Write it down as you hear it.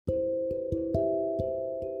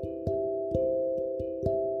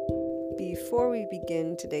Before we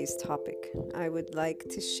begin today's topic, I would like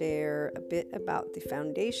to share a bit about the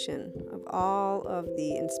foundation of all of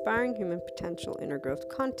the Inspiring Human Potential Inner Growth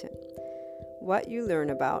content. What you learn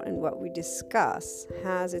about and what we discuss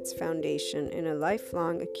has its foundation in a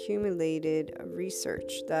lifelong accumulated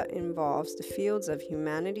research that involves the fields of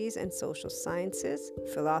humanities and social sciences,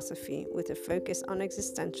 philosophy with a focus on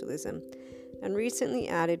existentialism, and recently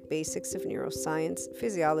added basics of neuroscience,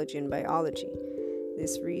 physiology, and biology.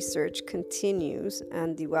 This research continues,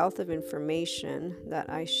 and the wealth of information that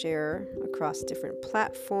I share across different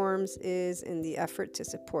platforms is in the effort to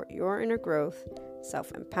support your inner growth,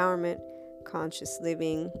 self-empowerment, conscious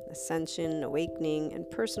living, ascension, awakening, and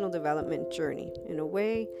personal development journey in a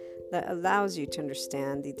way that allows you to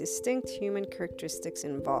understand the distinct human characteristics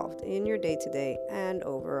involved in your day-to-day and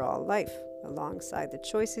overall life, alongside the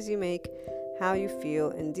choices you make, how you feel,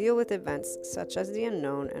 and deal with events such as the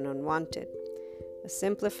unknown and unwanted. A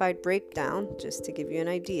simplified breakdown, just to give you an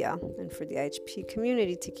idea, and for the IHP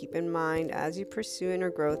community to keep in mind as you pursue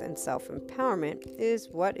inner growth and self-empowerment, is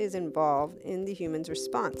what is involved in the human's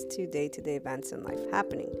response to day-to-day events and life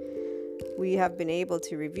happening. We have been able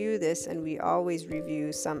to review this, and we always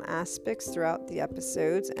review some aspects throughout the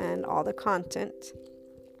episodes and all the content.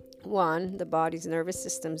 1. The body's nervous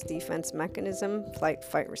system's defense mechanism,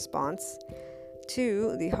 flight-fight response.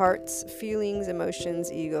 2. The heart's feelings,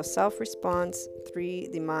 emotions, ego, self-response. 3.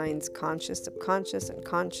 The mind's conscious, subconscious, and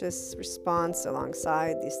conscious response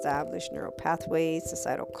alongside the established neural pathways,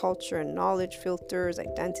 societal culture and knowledge filters,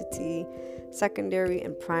 identity, secondary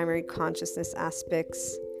and primary consciousness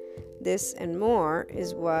aspects. This and more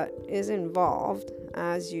is what is involved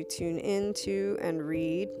as you tune into and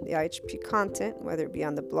read the IHP content, whether it be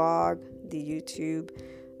on the blog, the YouTube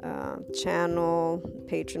channel,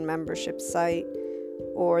 patron membership site,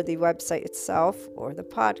 or the website itself, or the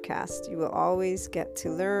podcast. You will always get to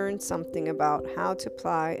learn something about how to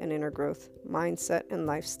apply an inner growth mindset and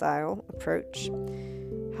lifestyle approach,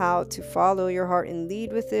 how to follow your heart and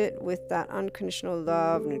lead with it with that unconditional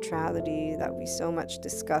love, neutrality that we so much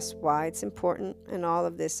discuss, why it's important, and all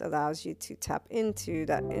of this allows you to tap into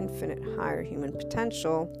that infinite higher human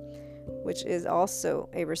potential, which is also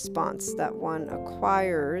a response that one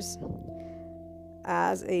acquires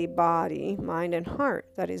as a body, mind, and heart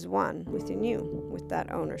that is one within you with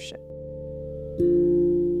that ownership.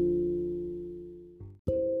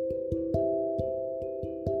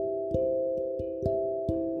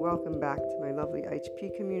 Welcome back to my lovely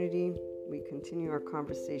IHP community. We continue our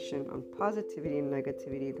conversation on positivity and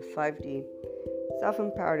negativity, the 5D,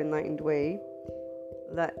 self-empowered, enlightened way.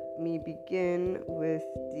 Let me begin with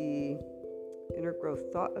the inner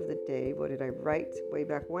growth thought of the day. What did I write way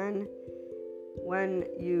back when? When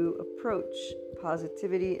you approach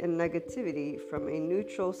positivity and negativity from a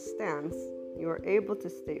neutral stance, you are able to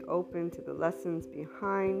stay open to the lessons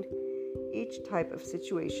behind each type of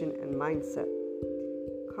situation and mindset.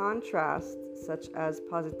 Contrasts such as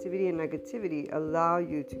positivity and negativity allow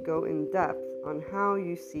you to go in depth on how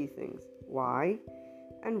you see things, why,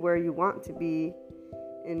 and where you want to be,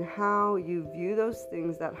 in how you view those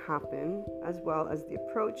things that happen, as well as the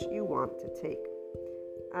approach you want to take.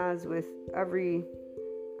 As with every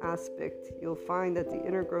aspect, you'll find that the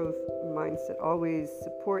inner growth mindset always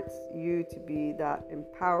supports you to be that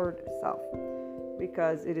empowered self,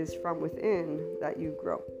 because it is from within that you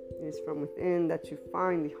grow. It is from within that you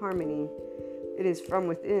find the harmony. It is from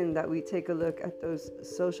within that we take a look at those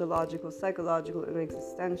sociological, psychological, and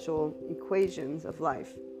existential equations of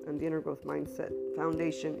life. And the inner growth mindset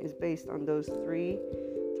foundation is based on those 3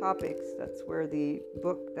 topics. That's where the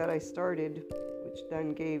book that I started, which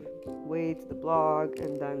then gave way to the blog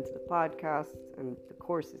and then to the podcast, and the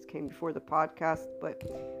courses came before the podcast, but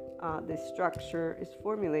this structure is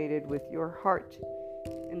formulated with your heart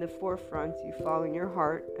in the forefront, you following your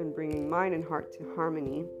heart and bringing mind and heart to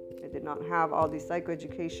harmony. I did not have all the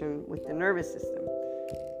psychoeducation with the nervous system.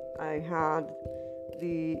 I had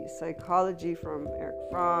the psychology from Eric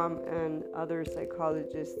Fromm and other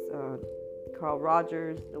psychologists, Carl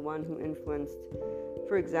Rogers, the one who influenced,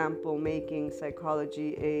 for example, making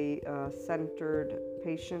psychology a centered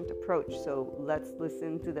patient approach. So let's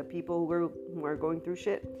listen to the people who are going through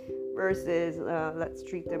shit versus let's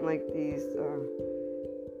treat them like these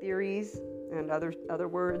theories and other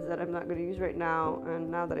words that I'm not going to use right now.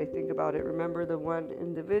 And now that I think about it, remember the one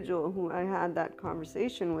individual who I had that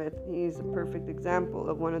conversation with. He's a perfect example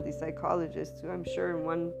of one of the psychologists who I'm sure in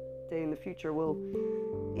one day in the future will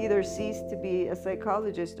either cease to be a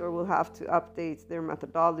psychologist or will have to update their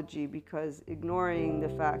methodology, because ignoring the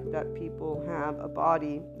fact that people have a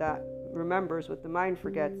body that remembers what the mind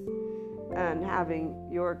forgets and having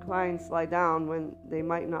your clients lie down when they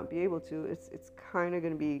might not be able to, it's kind of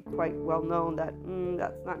going to be quite well known that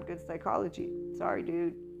that's not good psychology. Sorry,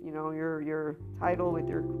 dude. Your title with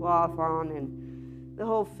your cloth on and the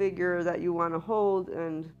whole figure that you want to hold,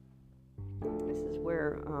 and this is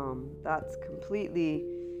where that's completely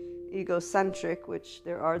egocentric, which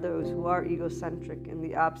there are those who are egocentric in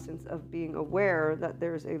the absence of being aware that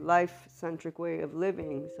there's a life-centric way of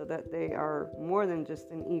living, so that they are more than just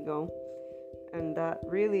an ego, and that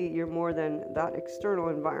really you're more than that external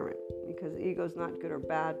environment, because ego is not good or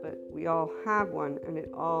bad, but we all have one, and it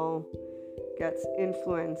all gets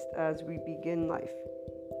influenced as we begin life.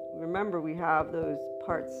 Remember, we have those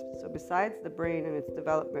parts. So besides the brain and its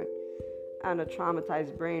development and a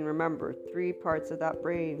traumatized brain, remember, 3 parts of that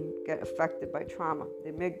brain get affected by trauma.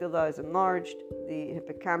 The amygdala is enlarged, the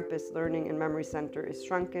hippocampus, learning and memory center, is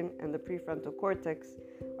shrunken, and the prefrontal cortex,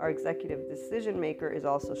 our executive decision maker, is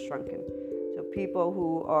also shrunken. So people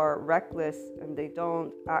who are reckless and they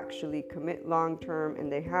don't actually commit long term,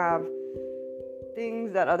 and they have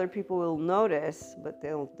things that other people will notice, but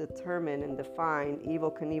they'll determine and define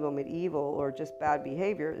evil, Knievel, medieval, or just bad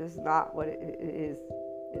behavior. This is not what it is.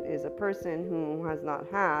 It is a person who has not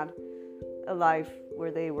had a life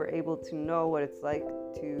where they were able to know what it's like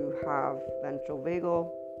to have ventral vagal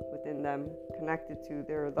within them connected to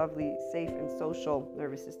their lovely, safe, and social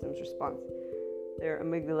nervous system's response. Their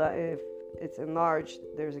amygdala, if it's enlarged,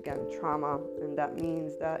 there's again trauma, and that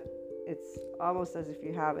means that it's almost as if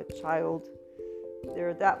you have a child.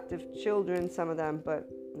 They're adaptive children, some of them, but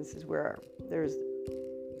this is where there's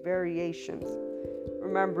variations.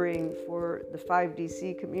 Remembering for the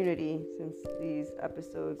 5DC community, since these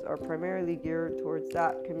episodes are primarily geared towards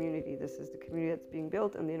that community, this is the community that's being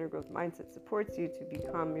built, and the Inner Growth Mindset supports you to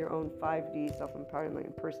become your own 5D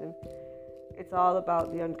self-empowerment person. It's all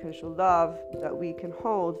about the unconditional love that we can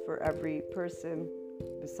hold for every person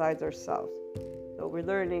besides ourselves. So we're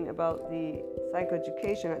learning about the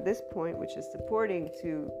psychoeducation at this point, which is supporting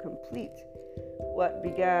to complete what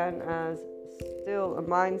began as still a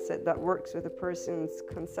mindset that works with a person's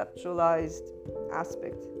conceptualized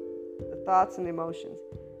aspect, the thoughts and emotions.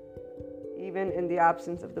 Even in the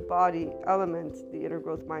absence of the body element, the Inner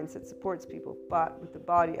Growth Mindset supports people. But with the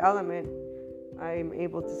body element, I'm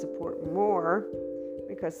able to support more,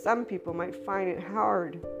 because some people might find it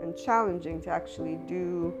hard and challenging to actually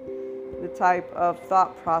do the type of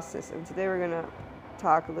thought process. And today we're going to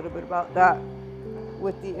talk a little bit about that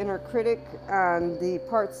with the inner critic and the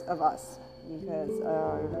parts of us, because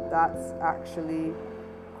that's actually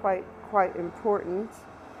quite important.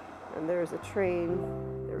 And there's a train,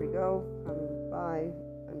 there we go, coming by.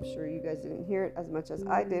 I'm sure you guys didn't hear it as much as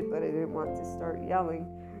I did, but I didn't want to start yelling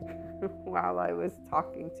while I was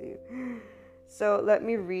talking to you. So let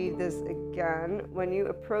me read this again. When you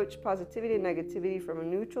approach positivity and negativity from a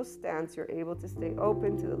neutral stance, you're able to stay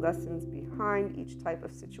open to the lessons behind each type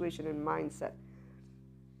of situation and mindset.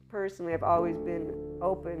 Personally, I've always been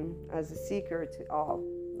open as a seeker to all.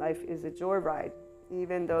 Life is a joyride.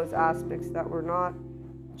 Even those aspects that were not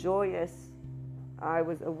joyous, I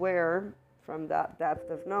was aware from that depth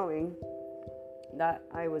of knowing that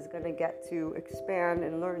I was going to get to expand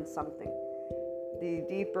and learn something. The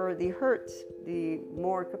deeper the hurt, the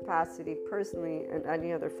more capacity personally, and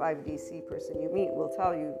any other 5DC person you meet will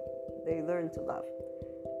tell you they learn to love.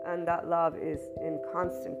 And that love is in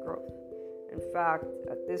constant growth. In fact,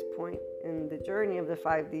 at this point in the journey of the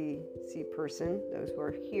 5DC person, those who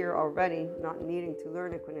are here already, not needing to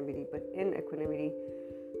learn equanimity, but in equanimity,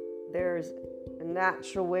 there's a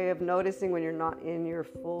natural way of noticing when you're not in your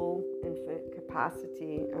full infinite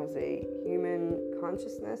capacity as a human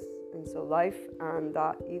consciousness. And so life, and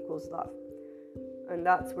that equals love. And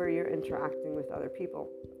that's where you're interacting with other people.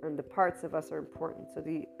 And the parts of us are important. So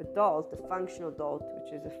the adult, the functional adult,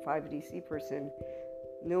 which is a 5DC person,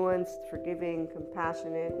 nuanced, forgiving,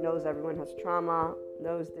 compassionate, knows everyone has trauma,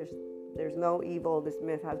 knows there's no evil, this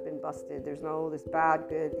myth has been busted, there's no this bad,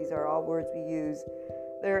 good, these are all words we use.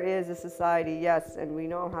 There is a society, yes, and we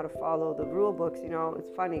know how to follow the rule books.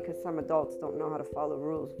 It's funny because some adults don't know how to follow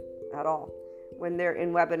rules at all when they're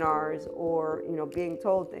in webinars or, being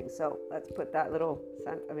told things. So let's put that little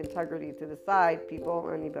sense of integrity to the side,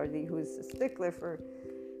 people, anybody who's a stickler for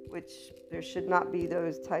which there should not be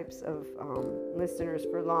those types of listeners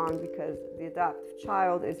for long, because the adoptive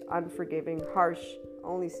child is unforgiving, harsh,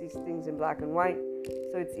 only sees things in black and white.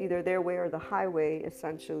 So it's either their way or the highway,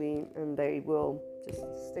 essentially, and they will just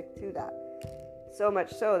stick to that. So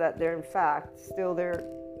much so that they're, in fact, still their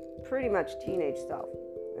pretty much teenage self.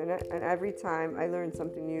 And every time I learn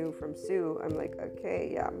something new from Sue, I'm like, okay,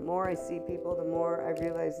 yeah, the more I see people, the more I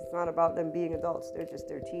realize it's not about them being adults. They're just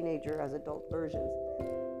their teenager as adult versions,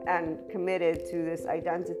 and committed to this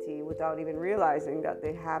identity without even realizing that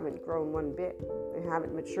they haven't grown one bit. They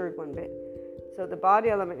haven't matured one bit. So the body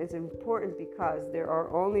element is important because there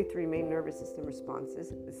are only three main nervous system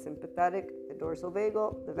responses: the sympathetic, the dorsal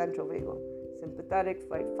vagal, the ventral vagal. Sympathetic,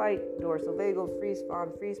 flight, fight; dorsal vagal, freeze,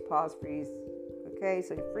 fawn, freeze, pause, freeze. Okay,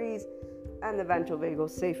 so you freeze. And the ventral vagal,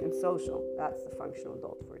 safe and social. That's the functional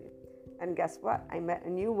adult for you. And guess what? I met a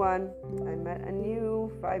new one. I met a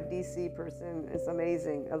new 5DC person. It's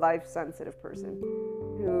amazing. A life-sensitive person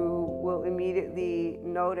who will immediately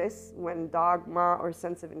notice when dogma or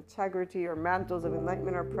sense of integrity or mantles of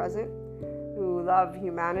enlightenment are present, who love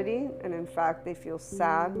humanity, and in fact, they feel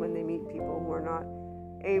sad when they meet people who are not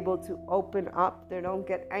able to open up. They don't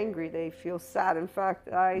get angry, they feel sad. In fact,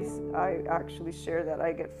 I actually share that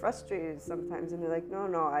I get frustrated sometimes, and they're like,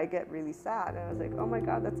 no, I get really sad. And I was like, oh my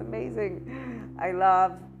God, that's amazing. I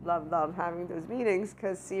love having those meetings,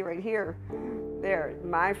 because see right here, there,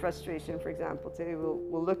 my frustration, for example, today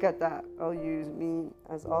we'll look at that. I'll use me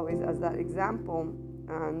as always as that example,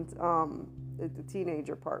 and the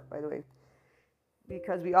teenager part, by the way,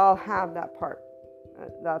 because we all have that part.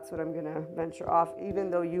 That's what I'm going to venture off, even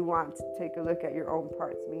though you want to take a look at your own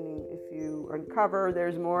parts, meaning if you uncover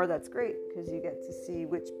there's more, that's great, because you get to see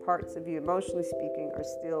which parts of you, emotionally speaking, are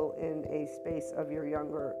still in a space of your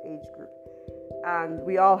younger age group. And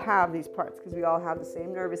we all have these parts because we all have the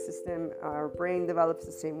same nervous system. Our brain develops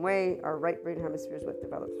the same way. Our right brain hemisphere is what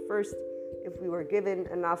develops first. If we were given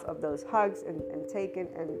enough of those hugs and taken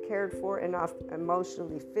and cared for enough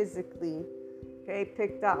emotionally, physically, okay,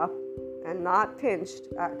 picked up and not pinched,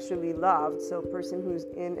 actually loved. So a person who's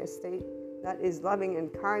in a state that is loving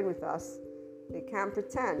and kind with us, they can't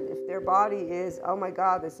pretend. If their body is, oh my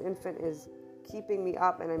God, this infant is keeping me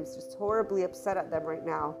up and I'm just horribly upset at them right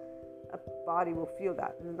now, a body will feel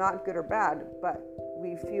that. Not good or bad, but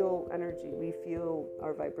we feel energy, we feel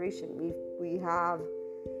our vibration, we have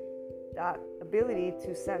that ability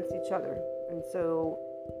to sense each other. And so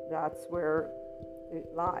that's where it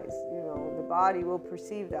lies. The body will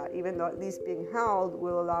perceive that, even though at least being held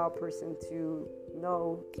will allow a person to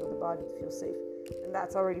know, so the body to feel safe. And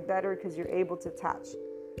that's already better because you're able to attach.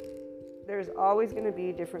 There's always going to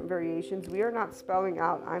be different variations. I'm not spelling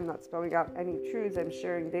out any truths. I'm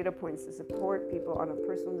sharing data points to support people on a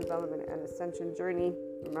personal development and ascension journey.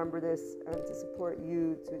 Remember this, and to support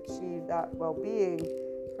you to achieve that well-being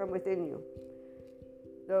from within you.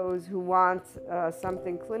 Those who want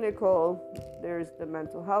something clinical, there's the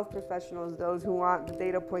mental health professionals. Those who want the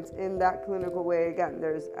data points in that clinical way, again,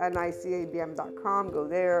 there's nicabm.com, go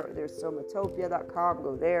there. There's somatopia.com,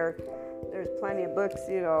 go there. There's plenty of books,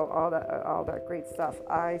 all that great stuff.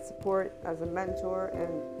 I support as a mentor,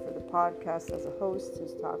 and for the podcast as a host,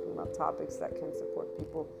 who's talking about topics that can support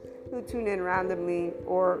people who tune in randomly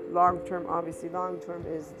or long-term. Obviously, long-term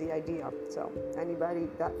is the idea. So anybody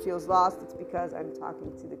that feels lost, it's because I'm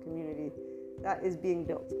talking to the community that is being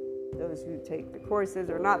built. Those who take the courses,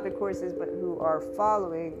 or not the courses, but who are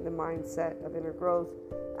following the mindset of inner growth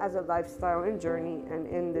as a lifestyle and journey. And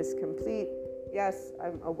in this complete, yes,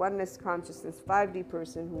 I'm a oneness consciousness 5D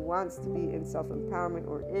person who wants to be in self-empowerment,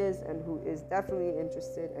 or is, and who is definitely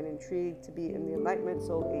interested and intrigued to be in the Enlightenment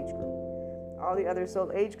Soul Age group. All the other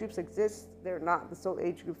soul age groups exist. They're not the soul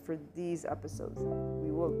age group for these episodes.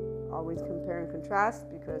 We will always compare and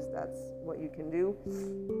contrast because that's what you can do.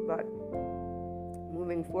 But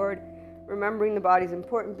moving forward, remembering the body is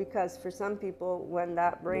important, because for some people, when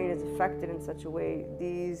that brain is affected in such a way,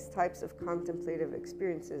 these types of contemplative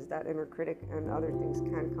experiences, that inner critic and other things,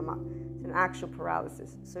 can come up. It's an actual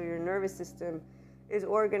paralysis. So your nervous system is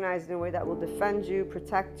organized in a way that will defend you,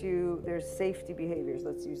 protect you. There's safety behaviors.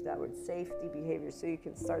 Let's use that word, safety behaviors. So you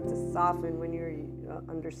can start to soften when you're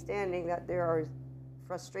understanding that there are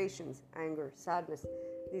frustrations, anger, sadness.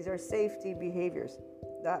 These are safety behaviors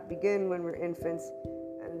that begin when we're infants,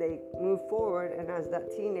 and they move forward. And as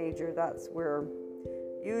that teenager, that's where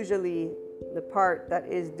usually the part that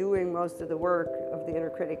is doing most of the work of the inner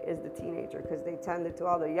critic is the teenager, because they tend to do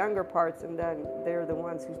all the younger parts, and then they're the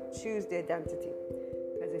ones who choose the identity.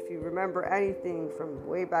 Because if you remember anything from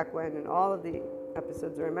way back when, in all of the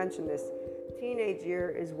episodes where I mentioned this, teenage year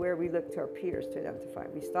is where we look to our peers to identify.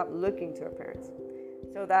 We stop looking to our parents.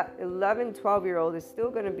 So that 11, 12-year-old is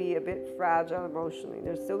still going to be a bit fragile emotionally.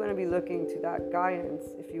 They're still going to be looking to that guidance,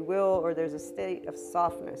 if you will, or there's a state of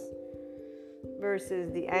softness.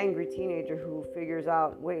 versus the angry teenager who figures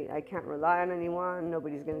out, wait, I can't rely on anyone,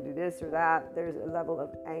 nobody's going to do this or that. There's a level of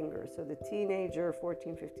anger. So the teenager,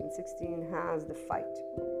 14, 15, 16, has the fight.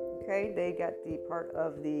 Okay, they get the part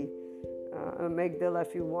of the amygdala,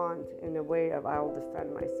 if you want, in a way of I'll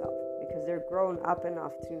defend myself, because they're grown up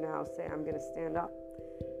enough to now say, I'm going to stand up.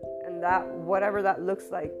 And that, whatever that looks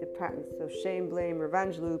like, depends. So shame, blame,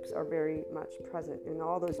 revenge loops are very much present in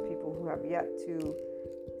all those people who have yet to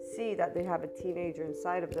see that they have a teenager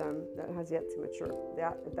inside of them that has yet to mature.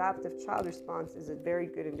 That adaptive child response is a very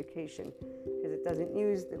good indication, because it doesn't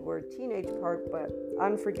use the word teenage part, but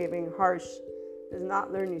unforgiving, harsh, does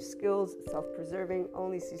not learn new skills, self-preserving,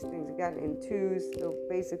 only sees things again in twos. So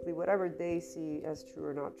basically whatever they see as true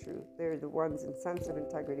or not true, they're the ones in sense of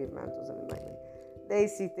integrity of mantles of enlightenment. They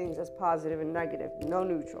see things as positive and negative, no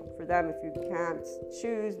neutral. For them, if you can't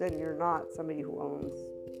choose, then you're not somebody who owns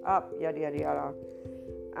up, yada, yada, yada.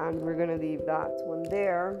 And we're going to leave that one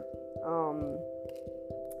there.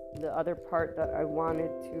 The other part that I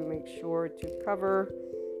wanted to make sure to cover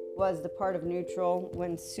was the part of neutral.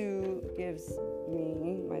 When Sue gives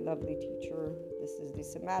me, my lovely teacher, this is the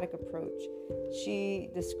somatic approach, she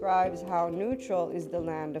describes how neutral is the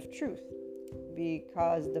land of truth,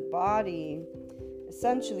 because the body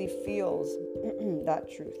essentially feels that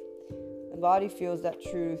truth. The body feels that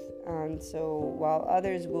truth, and so while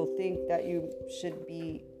others will think that you should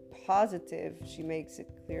be positive, she makes it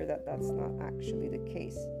clear that that's not actually the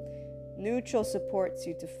case. Neutral supports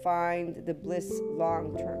you to find the bliss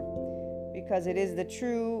long term, because it is the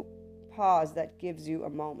true pause that gives you a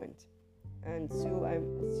moment. And Sue,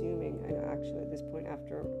 I'm assuming, and actually at this point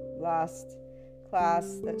after last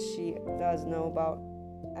class, that she does know about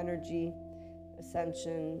energy,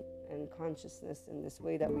 ascension, and consciousness in this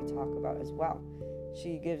way that we talk about as well.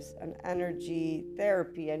 She gives an energy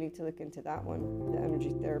therapy. I need to look into that one, the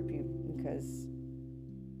energy therapy, because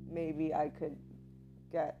maybe I could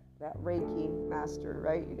get that Reiki master,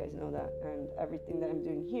 right? You guys know that. And everything that I'm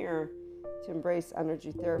doing here to embrace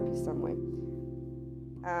energy therapy some way.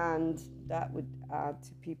 And that would add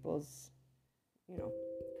to people's,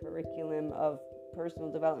 curriculum of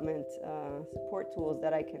personal development support tools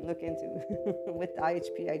that I can look into with the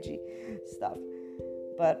IHPIG stuff.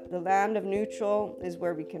 But the land of neutral is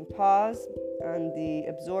where we can pause on the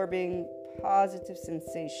absorbing positive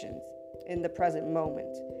sensations in the present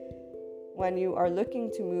moment. When you are looking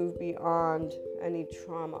to move beyond any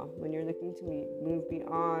trauma, when you're looking to move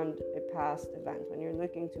beyond a past event, when you're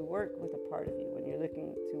looking to work with a part of you, when you're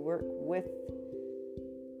looking to work with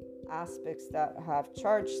aspects that have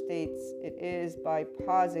charge states, it is by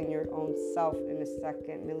pausing your own self in a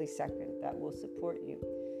millisecond that will support you.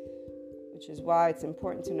 Which is why it's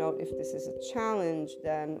important to note, if this is a challenge,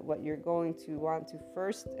 then what you're going to want to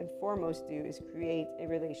first and foremost do is create a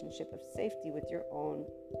relationship of safety with your own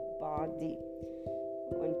body.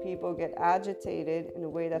 When people get agitated in a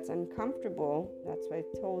way that's uncomfortable, that's why I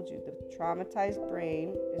told you the traumatized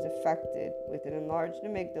brain is affected with an enlarged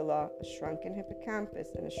amygdala, a shrunken hippocampus,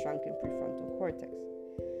 and a shrunken prefrontal cortex.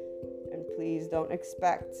 And please don't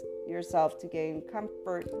expect yourself to gain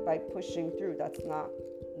comfort by pushing through. That's not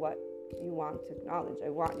what you want to acknowledge. I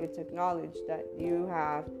want you to acknowledge that you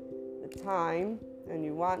have the time, and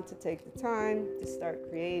you want to take the time to start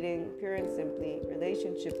creating, pure and simply,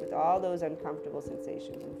 relationship with all those uncomfortable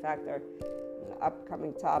sensations. In fact, our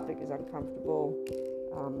upcoming topic is uncomfortable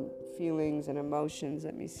feelings and emotions.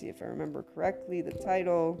 Let me see if I remember correctly. The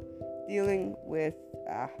title, dealing with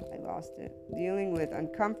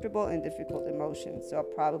uncomfortable and difficult emotions. So I'll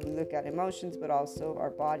probably look at emotions, but also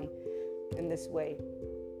our body in this way.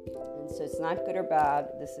 And so it's not good or bad.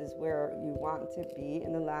 This is where you want to be,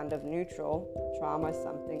 in the land of neutral. Trauma is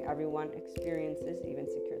something everyone experiences, even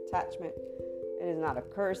secure attachment. It is not a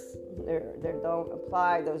curse. There don't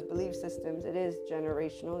apply those belief systems. It is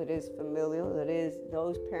generational. It is familial. It is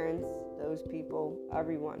those parents, those people,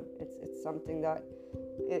 everyone. It's something that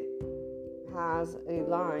it has a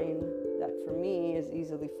line that for me is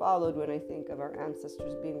easily followed when I think of our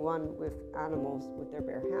ancestors being one with animals with their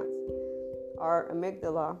bare hands. Our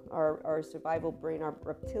amygdala, our survival brain, our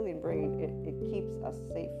reptilian brain, it keeps us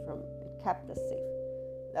safe it kept us safe.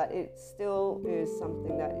 That it still is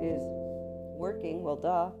something that is working, well,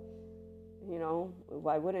 duh,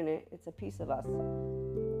 why wouldn't it? It's a piece of us.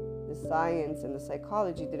 The science and the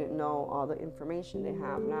psychology didn't know all the information they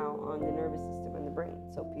have now on the nervous system and the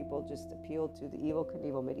brain. So people just appealed to the Evel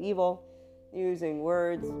Knievel medieval, using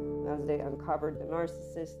words as they uncovered the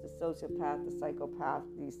narcissist, the sociopath, the psychopath.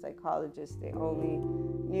 These psychologists, they only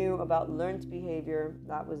knew about learned behavior.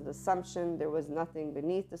 That was the assumption. There was nothing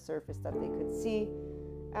beneath the surface that they could see.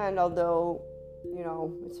 And although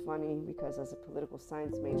It's funny because as a political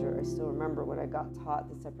science major, I still remember when I got taught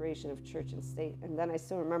the separation of church and state. And then I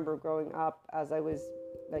still remember growing up as I was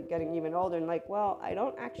like getting even older and like, well, I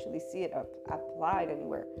don't actually see it applied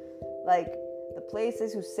anywhere. Like the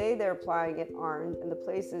places who say they're applying it aren't, and the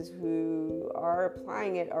places who are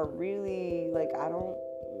applying it are really like,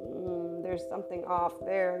 there's something off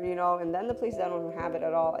there, and then the places that don't have it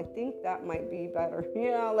at all, I think that might be better,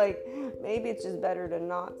 like maybe it's just better to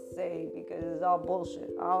not say because it's all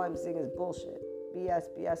bullshit. All I'm seeing is bullshit, BS,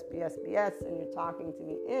 BS, BS, BS, and you're talking to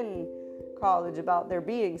me in college about there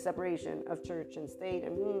being separation of church and state,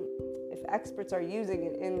 and if experts are using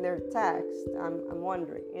it in their text, I'm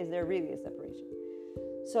wondering, is there really a separation?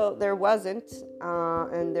 So there wasn't,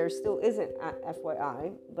 and there still isn't at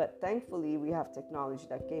FYI, but thankfully we have technology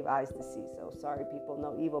that gave eyes to see. So sorry people,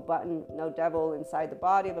 no evil button, no devil inside the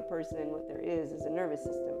body of a person. What there is a nervous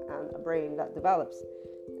system and a brain that develops.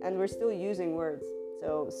 And we're still using words.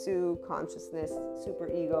 So Sue, consciousness,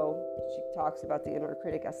 superego, she talks about the inner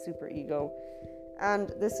critic as superego.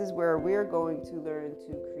 And this is where we're going to learn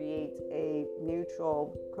to create a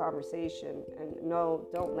neutral conversation. And no,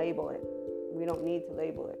 don't label it. We don't need to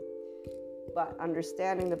label it. But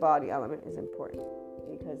understanding the body element is important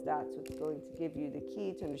because that's what's going to give you the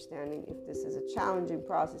key to understanding if this is a challenging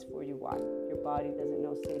process for you, why. Your body doesn't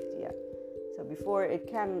know safety yet. So before it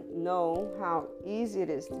can know how easy it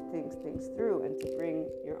is to think things through and to bring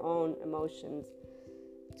your own emotions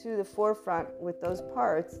to the forefront with those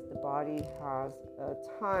parts, the body has a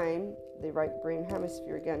time. The right brain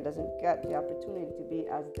hemisphere, again, doesn't get the opportunity to be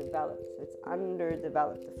as developed. So it's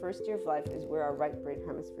underdeveloped. The first year of life is where our right brain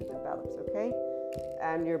hemisphere develops, okay?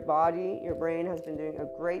 And your body, your brain has been doing a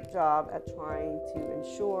great job at trying to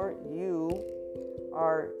ensure you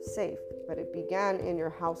are safe. But it began in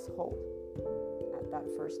your household at that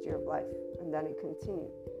first year of life, and then it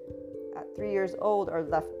continued. At 3 years old, our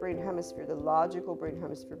left brain hemisphere, the logical brain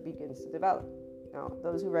hemisphere, begins to develop. Now,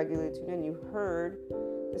 those who regularly tune in, you heard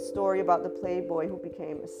the story about the playboy who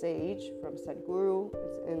became a sage from Sadhguru.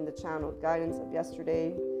 It's in the channeled guidance of yesterday.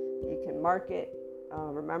 You can mark it,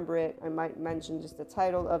 remember it. I might mention just the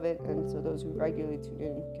title of it, and so those who regularly tune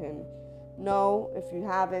in can know. If you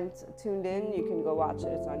haven't tuned in, you can go watch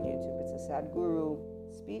it. It's on YouTube. It's a Sadhguru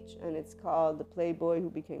speech, and it's called The Playboy Who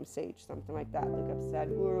Became Sage, something like that. Look up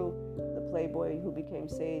Sadhguru, The Playboy Who Became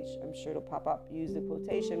Sage. I'm sure it'll pop up. Use the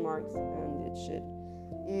quotation marks, and it should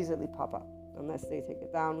easily pop up, unless they take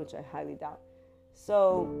it down, which I highly doubt.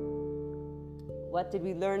 So what did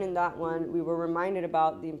we learn in that one? We were reminded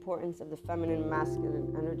about the importance of the feminine and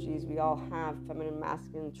masculine energies. We all have feminine and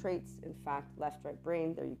masculine traits. In fact, left, right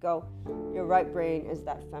brain, there you go. Your right brain is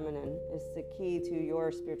that feminine. It's the key to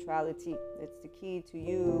your spirituality. It's the key to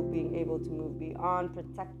you being able to move beyond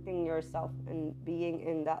protecting yourself and being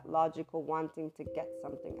in that logical wanting to get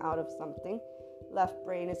something out of something. Left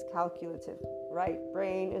brain is calculative. Right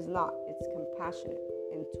brain is not. It's compassionate,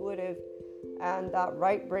 intuitive. And that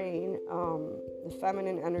right brain, the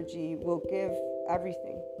feminine energy, will give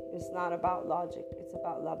everything. It's not about logic. It's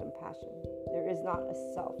about love and passion. There is not a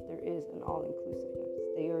self. There is an all-inclusiveness.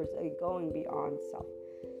 There is a going beyond self.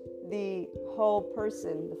 The whole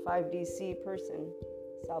person, the 5DC person,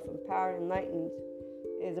 self-empowered, enlightened,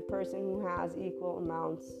 is a person who has equal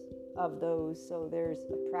amounts of those. So there's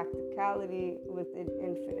a practicality within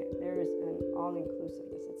infinite. There is an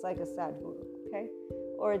all-inclusiveness. It's like a Sadhguru, okay?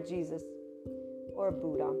 Or a Jesus, or a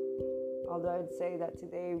Buddha. Although I'd say that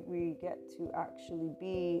today we get to actually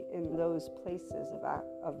be in those places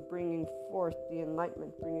of bringing forth the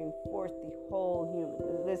enlightenment, bringing forth the whole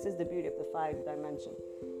human. This is the beauty of the 5-dimension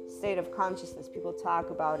state of consciousness. People talk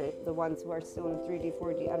about it. The ones who are still in 3D,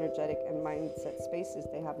 4D, energetic, and mindset spaces,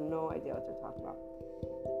 they have no idea what they're talking about.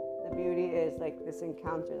 The beauty is like this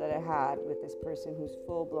encounter that I had with this person who's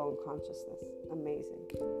full-blown consciousness. Amazing.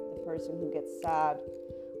 The person who gets sad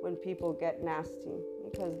when people get nasty,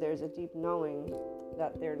 because there's a deep knowing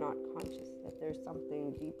that they're not conscious, that there's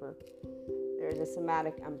something deeper. There's a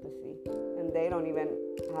somatic empathy, and they don't even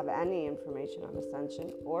have any information on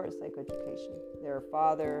ascension or psychoeducation. They're a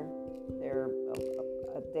father, they're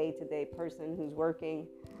a day-to-day person who's working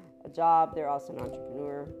a job. They're also an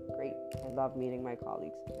entrepreneur. Great. I love meeting my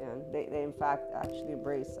colleagues, and they in fact actually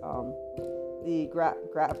embrace the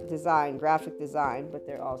graphic design, but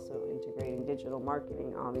they're also integrating digital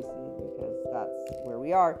marketing, obviously, because that's where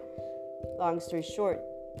we are. Long story short,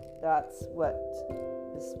 that's what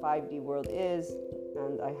this 5D world is,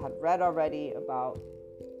 and I had read already about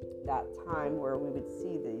that time where we would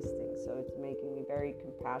see these things, so it's making me very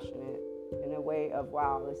compassionate in a way of,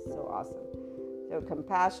 wow, this is so awesome. So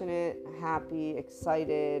compassionate, happy,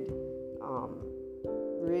 excited,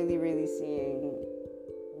 really, really seeing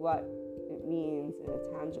what it means in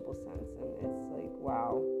a tangible sense. And it's like,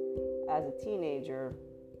 wow, as a teenager,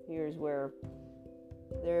 here's where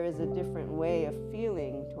there is a different way of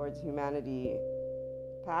feeling towards humanity.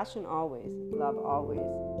 Passion always, love always.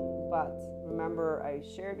 But remember, I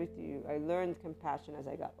shared with you, I learned compassion as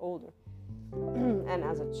I got older. And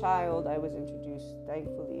as a child, I was introduced,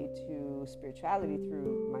 thankfully, to spirituality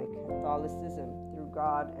through my Catholicism, through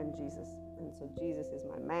God and Jesus. And so Jesus is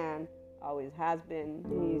my man, always has been.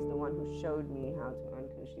 He's the one who showed me how to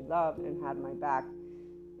unconditionally love and had my back,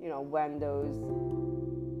 when those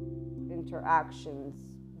interactions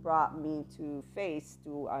brought me to face,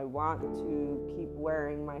 do I want to keep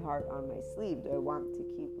wearing my heart on my sleeve? Do I want to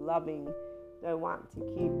keep loving? Do I want to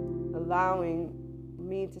keep allowing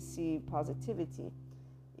me to see positivity?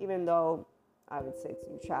 Even though I would say it's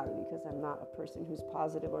neutrality, because I'm not a person who's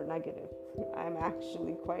positive or negative. I'm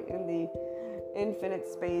actually quite in the infinite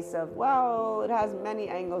space of, well, it has many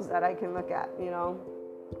angles that I can look at,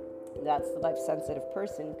 That's the life-sensitive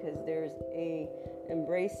person, because there's a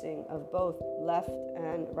embracing of both left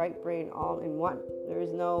and right brain all in one. There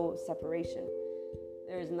is no separation.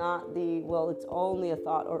 There's not it's only a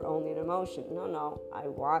thought or only an emotion. No, I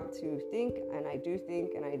want to think, and I do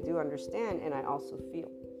think, and I do understand, and I also feel.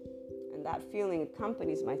 And that feeling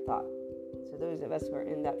accompanies my thought. So those of us who are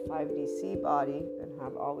in that 5DC body and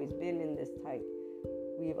have always been in this type,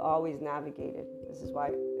 we've always navigated. This is why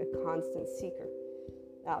a constant seeker.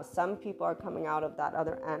 Now, some people are coming out of that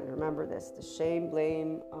other end. Remember this, the shame,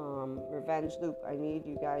 blame, revenge loop. I need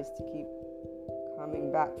you guys to keep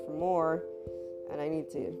coming back for more. And I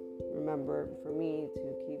need to remember, for me,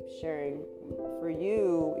 to keep sharing. For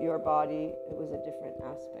you, your body, it was a different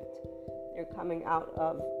aspect. You're coming out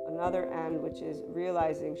of another end, which is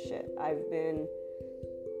realizing, shit, I've been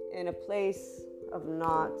in a place of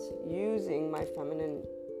not using my feminine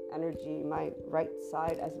energy, my right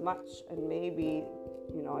side as much, and maybe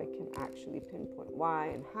I can actually pinpoint why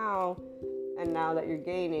and how. And now that you're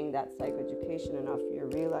gaining that psychoeducation enough, you're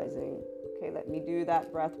realizing, okay, let me do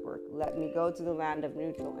that breath work. Let me go to the land of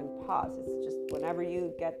neutral and pause. It's just whenever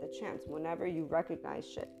you get the chance, whenever you recognize,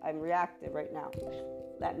 shit, I'm reactive right now.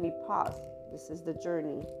 Let me pause. This is the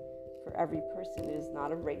journey for every person. It is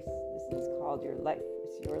not a race. This is called your life.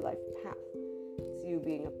 It's your life path. It's you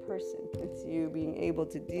being a person. It's you being able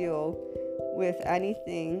to deal with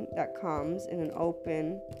anything that comes in an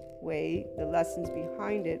open way. The lessons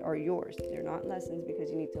behind it are yours. They're not lessons because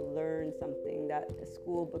you need to learn something that a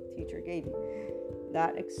school book teacher gave you.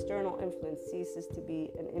 That external influence ceases to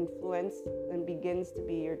be an influence and begins to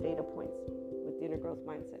be your data points with the inner growth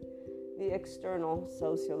mindset. The external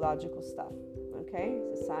sociological stuff, okay?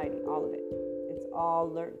 Society, all of it. It's all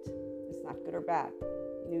learned. It's not good or bad.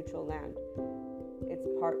 Neutral land. It's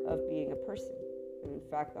part of being a person. And in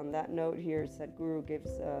fact, on that note here, Sadhguru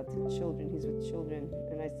gives to children. He's with children.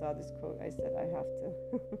 And I saw this quote. I said, I have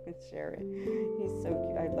to share it. He's so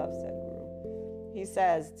cute. I love Sadhguru. He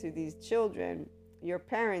says to these children, your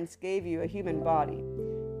parents gave you a human body.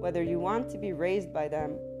 Whether you want to be raised by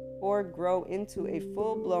them or grow into a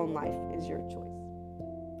full-blown life is your choice.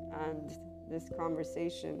 And this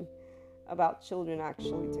conversation about children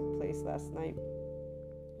actually took place last night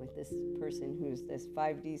with this person who's this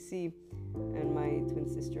 5DC, and my twin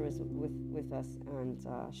sister was with us, and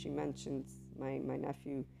she mentioned my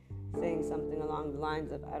nephew saying something along the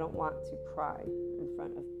lines of, I don't want to cry in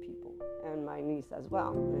front of people, and my niece as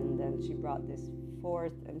well. And then she brought this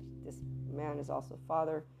forth, and this man is also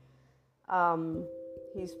father.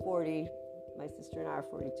 He's 40. My sister and I are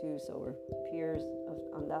 42, so we're peers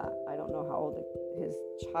on that. I don't know how old his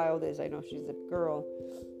child is. I know she's a girl.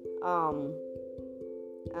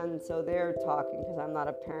 And so they're talking, because I'm not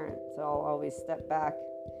a parent, so I'll always step back,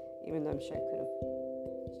 even though I'm sure I could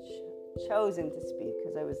have chosen to speak,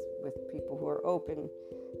 because I was with people who are open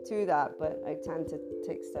to that, but I tend to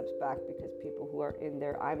take steps back because people who are in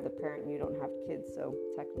there, I'm the parent and you don't have kids, so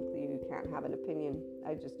technically you can't have an opinion.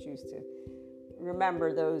 I just choose to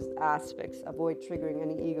remember those aspects, avoid triggering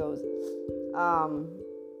any egos.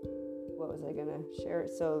 What was I gonna share?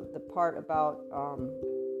 So the part about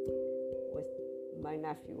with my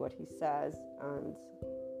nephew, what he says, and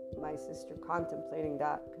my sister contemplating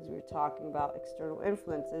that, because we were talking about external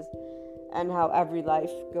influences and how every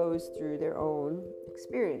life goes through their own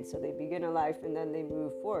experience. So they begin a life and then they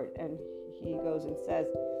move forward. And he goes and says,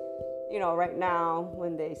 right now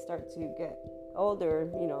when they start to get older,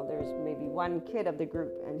 there's maybe one kid of the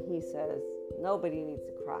group, and he says, nobody needs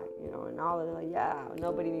to cry, and all of them are like, yeah,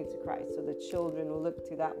 nobody needs to cry. So the children will look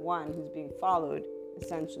to that one who's being followed,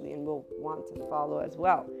 essentially, and will want to follow as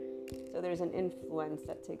well. So there's an influence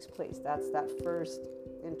that takes place. That's that first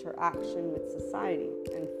interaction with society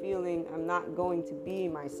and feeling I'm not going to be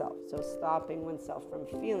myself. So stopping oneself from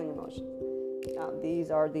feeling emotions. Now,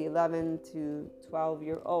 these are the 11 to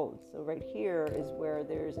 12-year-olds. So right here is where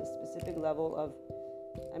there's a specific level of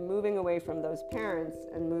I'm moving away from those parents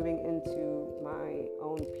and moving into my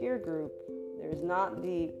own peer group. There's not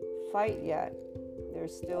the fight yet.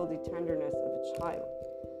 There's still the tenderness of a child.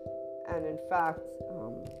 And in fact,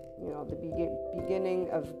 the beginning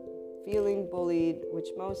of feeling bullied, which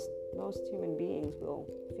most human beings will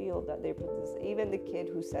feel that they put this, even the kid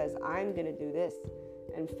who says, I'm going to do this,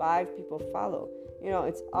 and 5 people follow.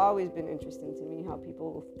 It's always been interesting to me how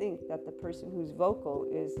people will think that the person who's vocal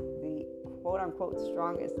is the quote-unquote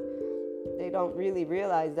strongest. They don't really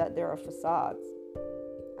realize that there are facades.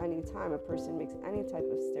 Anytime a person makes any type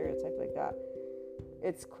of stereotype like that,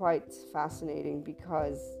 it's quite fascinating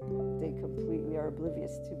because they completely are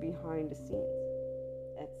oblivious to behind the scenes.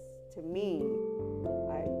 To me,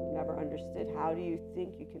 I never understood, how do you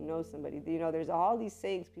think you can know somebody? There's all these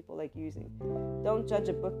sayings people like using. Don't judge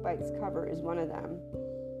a book by its cover is one of them,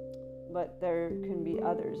 but there can be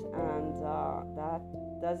others, and that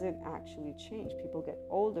doesn't actually change. People get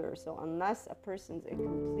older, so unless a person's a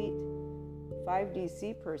complete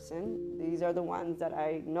 5DC person, these are the ones that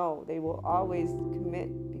I know they will always commit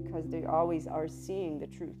because they always are seeing the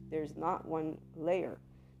truth. There's not one layer.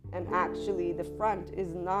 And actually, the front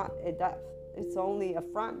is not a depth. It's only a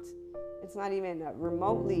front. It's not even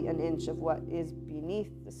remotely an inch of what is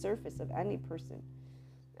beneath the surface of any person.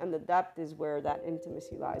 And the depth is where that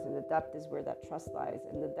intimacy lies, and the depth is where that trust lies,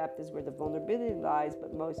 and the depth is where the vulnerability lies.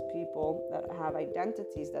 But most people that have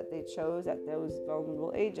identities that they chose at those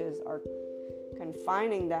vulnerable ages are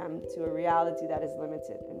confining them to a reality that is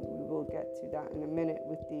limited. And we will get to that in a minute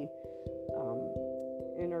with the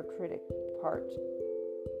inner critic part,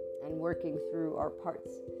 and working through our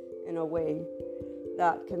parts in a way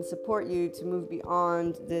that can support you to move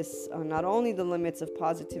beyond this, not only the limits of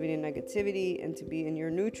positivity and negativity, and to be in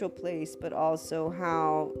your neutral place, but also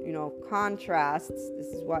how, contrasts.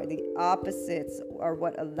 This is why the opposites are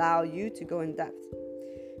what allow you to go in depth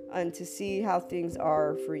and to see how things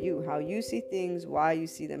are for you, how you see things, why you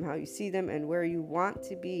see them, how you see them, and where you want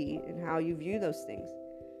to be and how you view those things.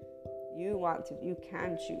 You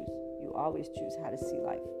can choose. You always choose how to see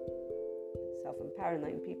life.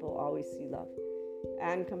 Self-empowered people always see love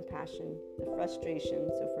and compassion, the frustration.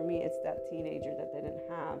 So for me, it's that teenager that didn't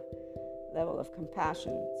have level of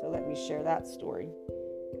compassion. So let me share that story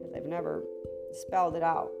because I've never spelled it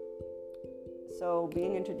out. So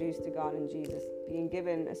being introduced to God and Jesus, being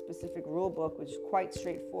given a specific rule book, which is quite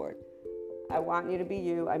straightforward. I want you to be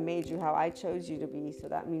you. I made you how I chose you to be. So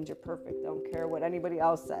that means you're perfect. Don't care what anybody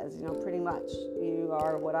else says, pretty much. You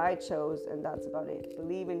are what I chose, and that's about it.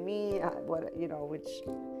 Believe in me, which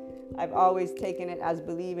I've always taken it as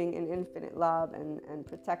believing in infinite love and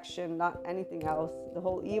protection, not anything else. The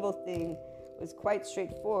whole evil thing was quite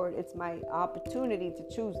straightforward. It's my opportunity to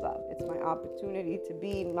choose love. It's my opportunity to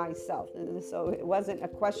be myself. So it wasn't a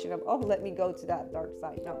question of, let me go to that dark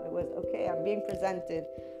side. No, it was, okay, I'm being presented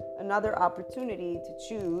another opportunity to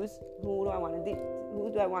choose who do I want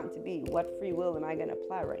to be? What free will am I going to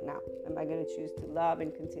apply right now? Am I going to choose to love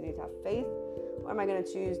and continue to have faith? Or am I going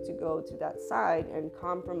to choose to go to that side and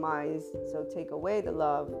compromise, so take away the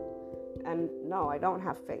love? And no, I don't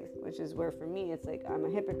have faith, which is where for me it's like I'm a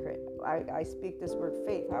hypocrite. I speak this word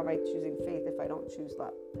faith. How am I choosing faith if I don't choose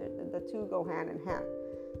love? The two go hand in hand,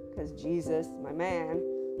 because Jesus, my man,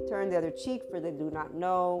 turned the other cheek for they do not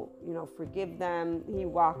know, forgive them. He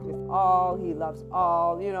walked with all, he loves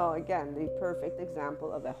all, again, the perfect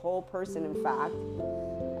example of a whole person, in fact.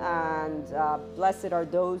 And blessed are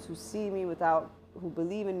those who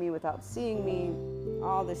believe in me without seeing me,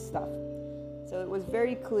 all this stuff. So it was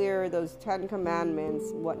very clear, those 10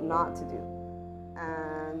 commandments, what not to do.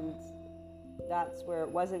 And that's where it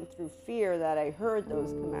wasn't through fear that I heard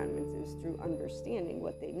those commandments. It was through understanding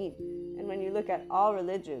what they mean. And when you look at all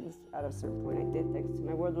religions, at a certain point, I did thanks to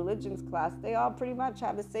my world religions class, they all pretty much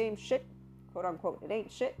have the same shit, quote unquote. It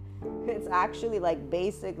ain't shit. It's actually like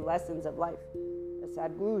basic lessons of life. The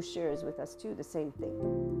Sadhguru shares with us too the same thing.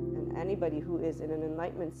 And anybody who is in an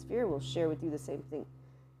enlightenment sphere will share with you the same thing.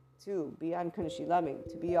 To be unconditionally loving,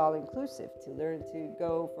 to be all-inclusive, to learn to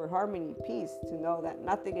go for harmony, peace, to know that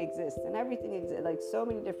nothing exists and everything exists, like so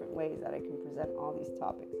many different ways that I can present all these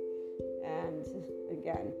topics. And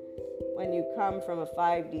again, when you come from a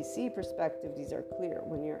 5DC perspective, these are clear.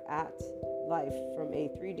 When you're at life from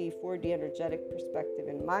a 3D, 4D energetic perspective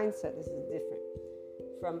and mindset, this is different.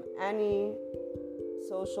 From any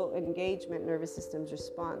social engagement, nervous system's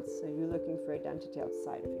response, so you're looking for identity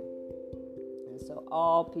outside of you. so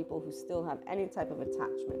all people who still have any type of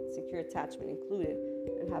attachment, secure attachment included,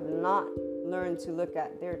 and have not learned to look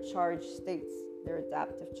at their charged states, their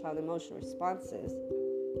adaptive child emotional responses,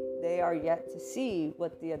 they are yet to see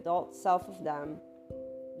what the adult self of them,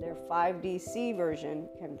 their 5DC version,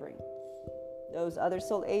 can bring. Those other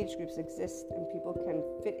soul age groups exist, and people can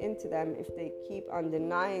fit into them if they keep on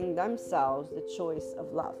denying themselves the choice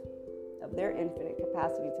of love, of their infinite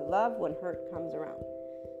capacity to love when hurt comes around,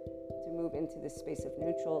 to move into this space of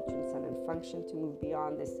neutral, transcendent function, to move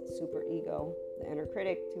beyond this super ego, the inner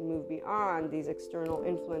critic, to move beyond these external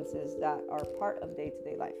influences that are part of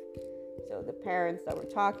day-to-day life. So the parents that were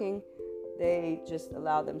talking, they just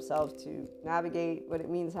allow themselves to navigate what it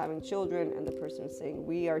means having children, and the person is saying,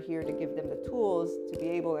 we are here to give them the tools to be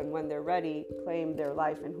able, and when they're ready, claim their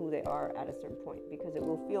life and who they are at a certain point, because it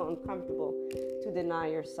will feel uncomfortable to deny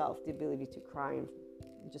yourself the ability to cry,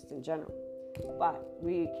 just in general. But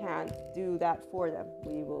we can't do that for them.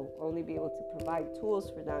 We will only be able to provide tools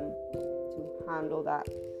for them to handle that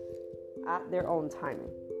at their own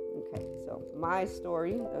timing. Okay, so my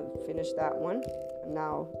story, I'll finish that one. And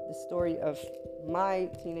now the story of my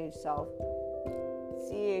teenage self,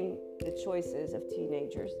 seeing the choices of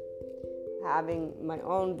teenagers, having my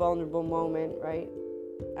own vulnerable moment, right?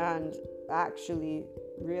 And actually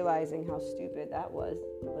realizing how stupid that was.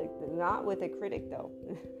 Like, not with a critic though.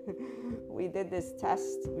 We did this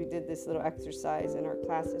test, we did this little exercise in our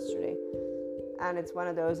class yesterday. And it's one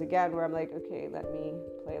of those, again, where I'm like, okay, let me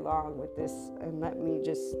play along with this and let me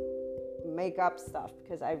just make up stuff,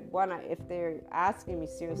 because I want to, if they're asking me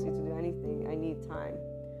seriously to do anything, I need time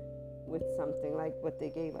with something like what they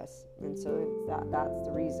gave us. And so that's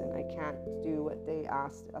the reason I can't do what they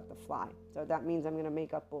asked at the fly. So that means I'm going to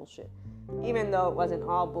make up bullshit, even though it wasn't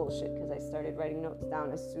all bullshit, because I started writing notes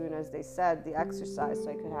down as soon as they said the exercise,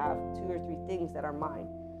 so I could have 2 or 3 things that are mine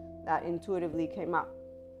that intuitively came up.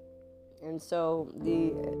 And so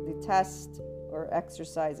the test, or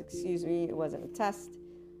exercise, it wasn't a test,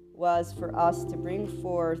 was for us to bring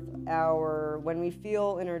forth our, when we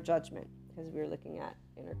feel inner judgment, because we were looking at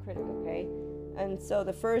inner critic, okay? And so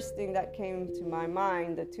the first thing that came to my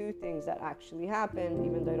mind, the 2 things that actually happened,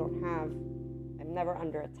 even though I'm never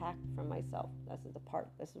under attack from myself.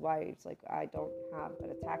 This is why it's like I don't have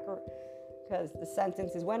an attacker, because the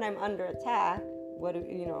sentence is, when I'm under attack,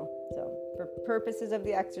 so for purposes of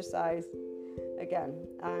the exercise, again,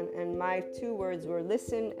 and my 2 words were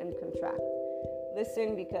listen and contract.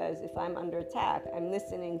 Listen, because if I'm under attack, I'm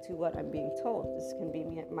listening to what I'm being told. This can be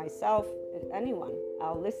me, myself, anyone.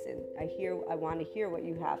 I'll listen. I want to hear what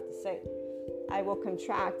you have to say. I will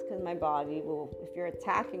contract, because my body will, if you're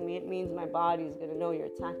attacking me, it means my body is going to know you're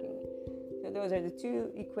attacking me. So those are the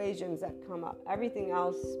 2 equations that come up. Everything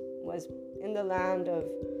else was in the land of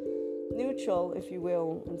neutral, if you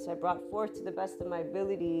will. And so I brought forth to the best of my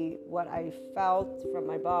ability what I felt from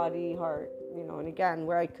my body, heart, and again,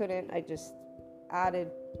 where I couldn't, I just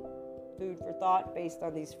added food for thought based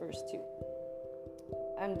on these first 2.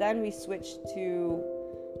 And then we switched to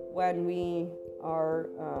when we are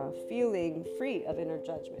feeling free of inner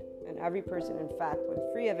judgment. And every person, in fact,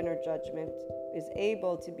 when free of inner judgment, is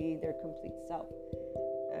able to be their complete self.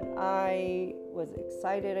 And I was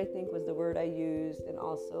excited, I think was the word I used, and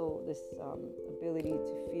also this ability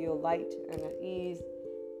to feel light and at ease.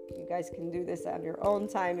 You guys can do this at your own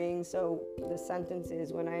timing. So the sentence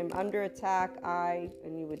is, when I am under attack,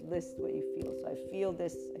 and you would list what you feel. So I feel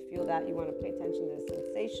this, I feel that. You want to pay attention to the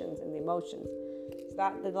sensations and the emotions. It's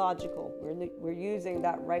not the logical. We're using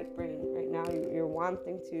that right brain right now. You're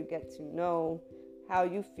wanting to get to know how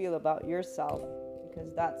you feel about yourself,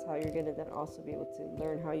 because that's how you're going to then also be able to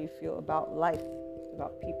learn how you feel about life,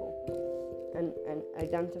 about people, and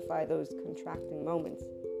identify those contracting moments.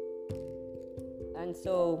 And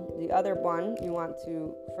so the other one, you want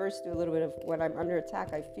to first do a little bit of when I'm under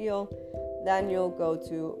attack, I feel. Then you'll go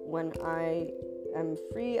to when I am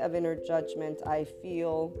free of inner judgment, I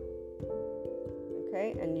feel.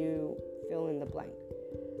 Okay, and you fill in the blank.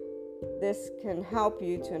 This can help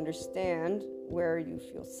you to understand where you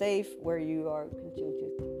feel safe, where you are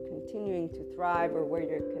continuing to thrive, or where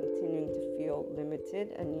you're continuing to feel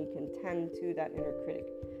limited, and you can tend to that inner critic.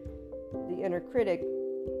 The inner critic,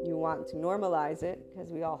 you want to normalize it,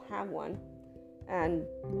 because we all have one, and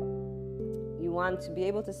you want to be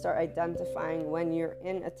able to start identifying when you're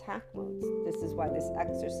in attack modes. This is why this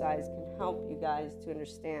exercise can help you guys to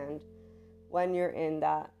understand when you're in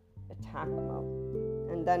that attack mode,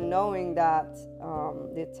 and then knowing that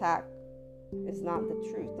the attack is not the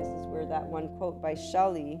truth. This is where that one quote by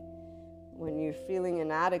Shelley, when you're feeling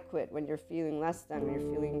inadequate, when you're feeling less than, when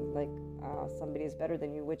you're feeling like somebody is better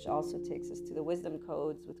than you, which also takes us to the wisdom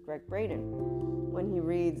codes with Greg Braden. When he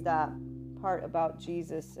reads that part about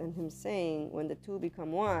Jesus and him saying, when the two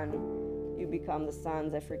become one, you become the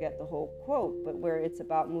sons. I forget the whole quote, but where it's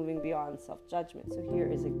about moving beyond self-judgment. So here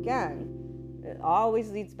is again, it always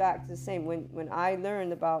leads back to the same. When I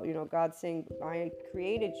learned about, God saying, I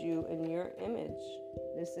created you in your image.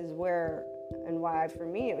 This is where, and why for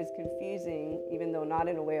me it was confusing, even though not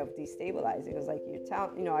in a way of destabilizing. It was like,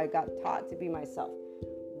 I got taught to be myself.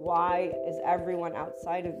 Why is everyone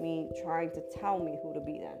outside of me trying to tell me who to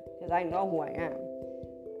be then? Because I know who I am.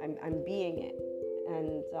 I'm being it.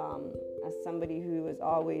 And as somebody who was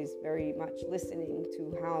always very much listening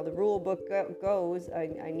to how the rule book goes,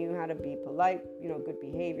 I knew how to be polite, good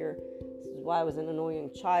behavior. This is why I was an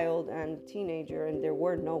annoying child and teenager, and there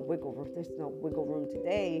were no wiggle room. There's no wiggle room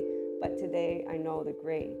today, but today I know the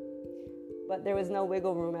gray. But there was no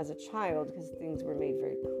wiggle room as a child because things were made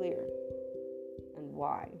very clear. And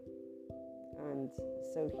why? And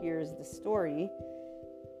so here's the story.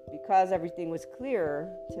 Because everything was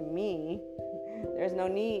clear to me, there's no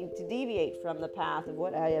need to deviate from the path of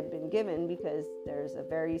what I have been given, because there's a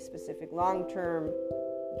very specific long-term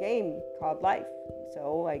game called life.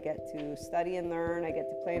 So I get to study and learn, I get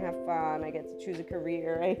to play and have fun, I get to choose a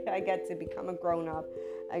career, I get to become a grown-up,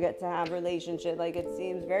 I get to have relationship. Like, it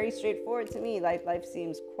seems very straightforward to me. Life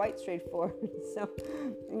seems quite straightforward. So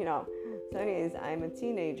anyways, I'm a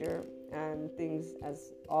teenager, and things,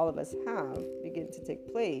 as all of us have, begin to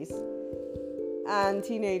take place. And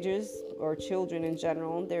teenagers, or children in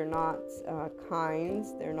general, they're not kind,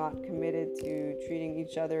 they're not committed to treating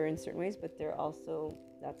each other in certain ways, but they're also,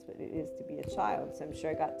 that's what it is to be a child. So I'm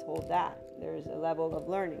sure I got told that. There's a level of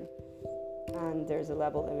learning, and there's a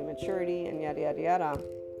level of immaturity, and yada, yada, yada.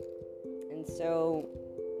 And so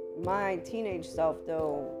my teenage self,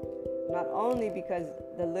 though, not only because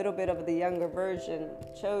the little bit of the younger version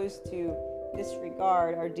chose to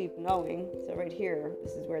disregard our deep knowing. So right here,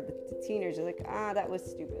 this is where the teenagers are like, that was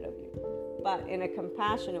stupid of you. But in a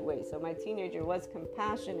compassionate way. So my teenager was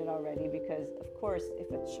compassionate already, because of course,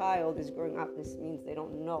 if a child is growing up, this means they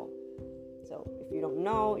don't know. So if you don't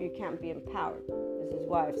know, you can't be empowered. This is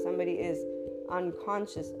why if somebody is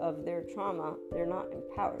unconscious of their trauma, they're not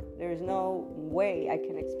empowered. There's no way I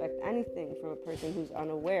can expect anything from a person who's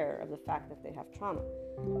unaware of the fact that they have trauma.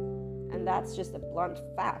 And that's just a blunt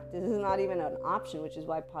fact. This is not even an option, which is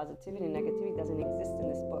why positivity and negativity doesn't exist in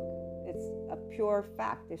this book. It's a pure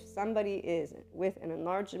fact. If somebody is with an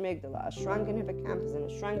enlarged amygdala, a shrunken hippocampus, and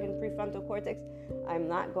a shrunken prefrontal cortex, I'm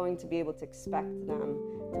not going to be able to expect them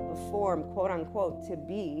to perform, quote unquote, to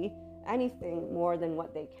be anything more than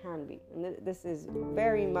what they can be. And this is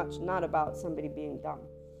very much not about somebody being dumb.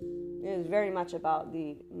 It is very much about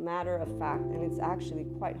the matter of fact, and it's actually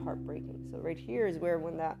quite heartbreaking. So right here is where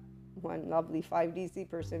when that one lovely 5DC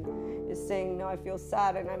person is saying, no, I feel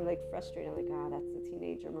sad, and I'm like frustrated. I'm like, that's the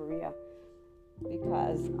teenager Maria.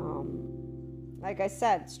 Because, like I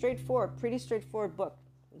said, straightforward, pretty straightforward book.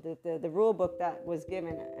 The rule book that was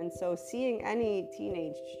given. And so seeing any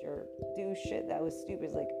teenager do shit that was stupid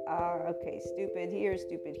is like, okay, stupid here,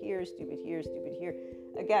 stupid here, stupid here, stupid here.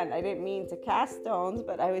 Again, I didn't mean to cast stones,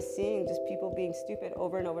 but I was seeing just people being stupid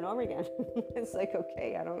over and over and over again. It's like,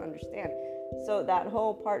 okay, I don't understand. So that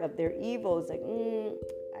whole part of their evil is like,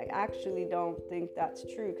 I actually don't think that's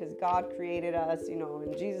true, because God created us,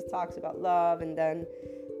 and Jesus talks about love. And then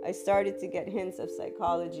I started to get hints of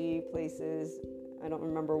psychology places, I don't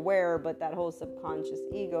remember where, but that whole subconscious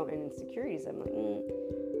ego and insecurities. I'm like,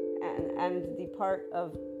 and the part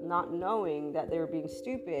of not knowing that they were being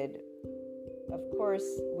stupid, of course,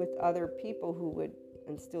 with other people who would,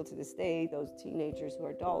 and still to this day, those teenagers who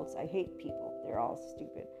are adults, I hate people. They're all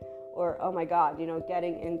stupid. Or, oh my God,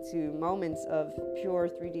 getting into moments of pure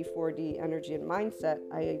 3D, 4D energy and mindset.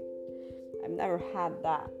 I've never had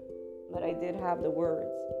that, but I did have the words.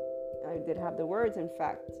 In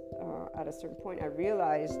fact, at a certain point, I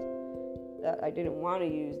realized that I didn't want to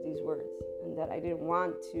use these words, and that I didn't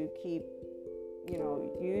want to keep,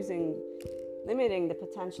 limiting the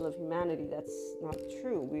potential of humanity. That's not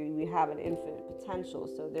true. We have an infinite potential.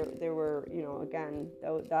 So there were, again,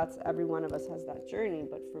 that's, every one of us has that journey.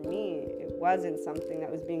 But for me, it wasn't something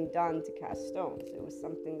that was being done to cast stones. It was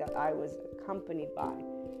something that I was accompanied by.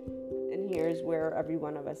 And here's where every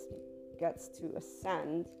one of us gets to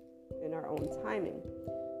ascend in our own timing.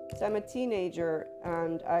 So I'm a teenager,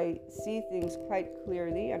 and I see things quite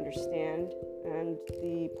clearly, understand. And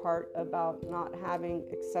the part about not having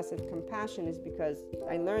excessive compassion is because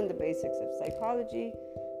I learned the basics of psychology,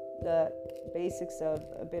 the basics of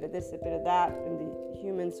a bit of this, a bit of that in the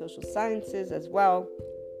human social sciences as well.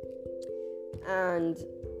 And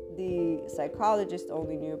the psychologist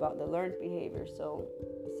only knew about the learned behavior. So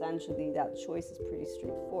essentially that choice is pretty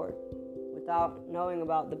straightforward. Without knowing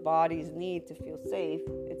about the body's need to feel safe,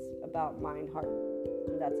 it's about mind, heart,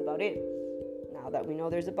 and that's about it. Now that we know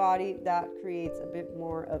there's a body, that creates a bit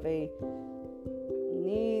more of a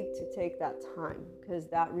need to take that time, because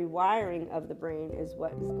that rewiring of the brain is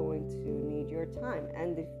what is going to need your time,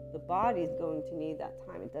 and the body is going to need that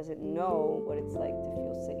time. It doesn't know what it's like to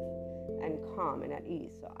feel safe and calm and at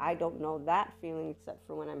ease. So I don't know that feeling except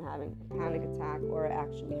for when I'm having a panic attack or I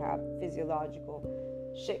actually have physiological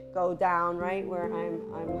shit go down, right, where I'm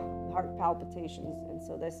heart palpitations. And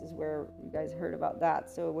so this is where you guys heard about that.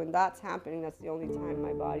 So when that's happening, that's the only time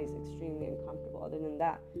my body's extremely uncomfortable. Other than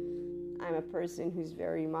that, I'm a person who's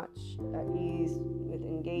very much at ease with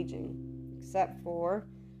engaging, except for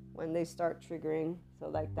when they start triggering. So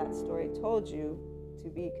like that story I told you, to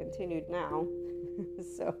be continued now.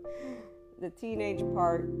 So the teenage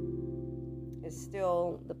part is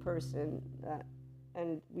still the person that,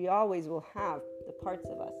 and we always will have the parts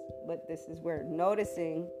of us, but this is where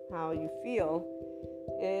noticing how you feel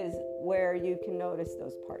is where you can notice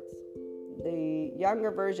those parts. The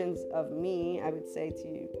younger versions of me, I would say to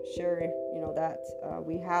you, sure, that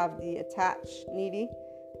we have the attached needy.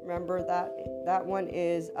 Remember that one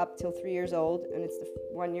is up till 3 years old, and it's the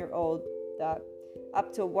 1 year old that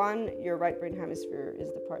up to 1, your right brain hemisphere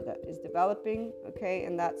is the part that is developing, okay?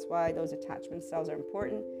 And that's why those attachment cells are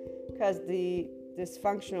important, because the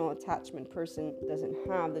dysfunctional attachment person doesn't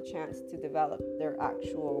have the chance to develop their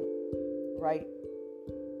actual right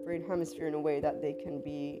brain hemisphere in a way that they can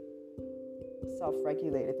be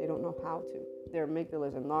self-regulated. They don't know how to. Their amygdala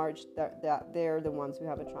is enlarged. They're the ones who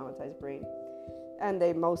have a traumatized brain, and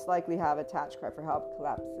they most likely have attached, cry for help,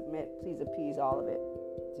 collapse, submit, please appease, all of it.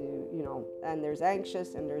 And there's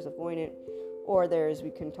anxious and there's avoidant, or we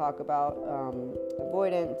can talk about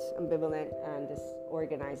avoidant, ambivalent, and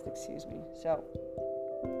disorganized, So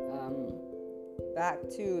back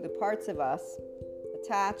to the parts of us.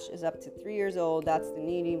 Attached is up to 3 years old. That's the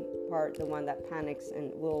needy part, the one that panics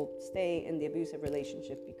and will stay in the abusive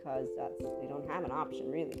relationship because they don't have an option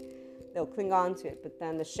really. They'll cling on to it, but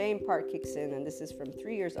then the shame part kicks in, and this is from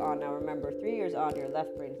 3 years on. Now remember, 3 years on, your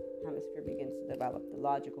left brain hemisphere begins to develop, the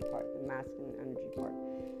logical part, the masculine energy part.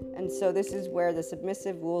 And so this is where the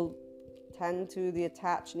submissive will tend to the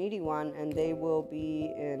attached needy one, and they will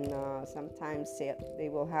be in sometimes they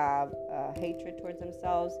will have hatred towards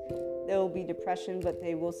themselves. There will be depression, but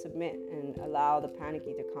they will submit and allow the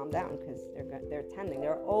panicky to calm down because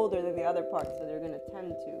they're older than the other part, so they're going to tend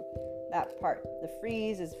to that part. The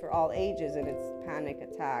freeze is for all ages, and it's panic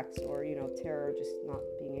attacks or terror, just not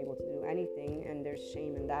being able to do anything, and there's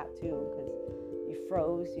shame in that too, because you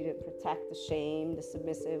froze, you didn't protect the shame, the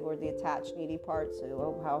submissive or the attached needy part.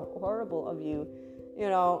 So how horrible of you,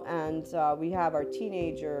 and we have our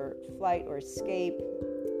teenager flight or escape.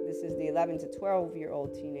 This is the 11 to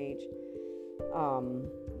 12-year-old teenage.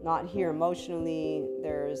 Not here emotionally.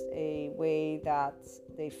 There's a way that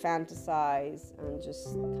they fantasize and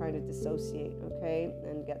just kind of dissociate, okay,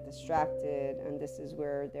 and get distracted. And this is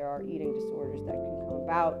where there are eating disorders that can come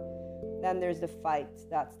about. Then there's the fight.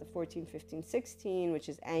 That's the 14, 15, 16, which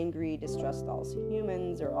is angry, distrust all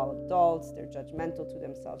humans or all adults. They're judgmental to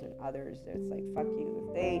themselves and others. It's like, fuck you.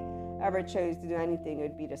 If they ever chose to do anything, it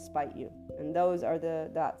would be to spite you. And those are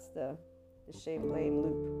that's the shame, blame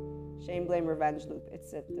loop. Shame, blame, revenge loop.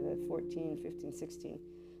 It's at the 14, 15, 16.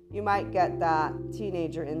 You might get that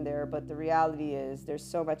teenager in there, but the reality is there's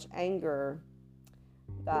so much anger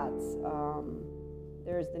that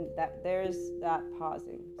there's that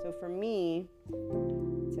pausing. So for me,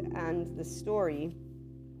 to end the story,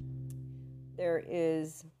 there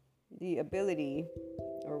is the ability,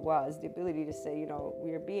 or was the ability, to say,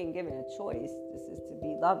 we are being given a choice. This is to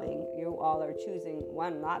be loving. You all are choosing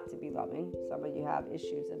one, not to be loving. Some of you have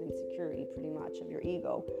issues of insecurity, pretty much, of your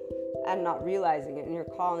ego, and not realizing it, and you're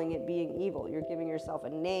calling it being evil. You're giving yourself a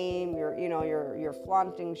name. You're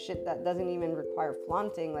flaunting shit that doesn't even require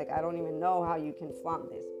flaunting. Like, I don't even know how you can flaunt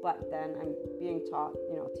this. But then I'm being taught,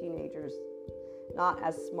 teenagers, not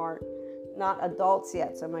as smart, not adults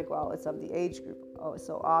yet. So I'm like, well, it's of the age group. Oh,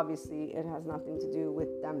 so obviously it has nothing to do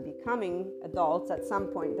with them becoming adults. At some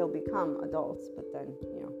point they'll become adults, but then,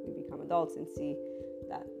 we become adults and see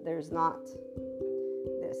that there's not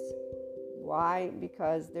this. Why?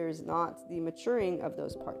 Because there's not the maturing of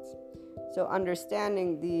those parts. So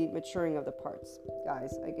understanding the maturing of the parts.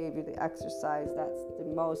 Guys, I gave you the exercise. That's the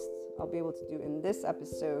most I'll be able to do in this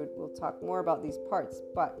episode. We'll talk more about these parts,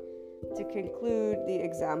 but to conclude the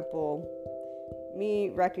example, me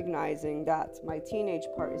recognizing that my teenage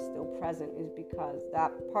part is still present is because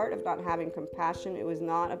that part of not having compassion, it was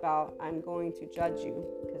not about I'm going to judge you,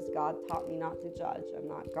 because God taught me not to judge. I'm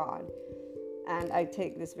not God. And I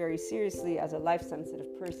take this very seriously as a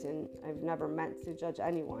life-sensitive person. I've never meant to judge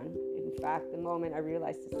anyone. In fact, the moment I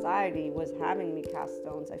realized society was having me cast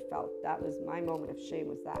stones, I felt that was my moment of shame,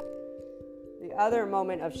 was that. The other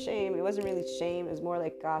moment of shame, it wasn't really shame, it was more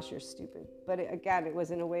like, gosh, you're stupid. But it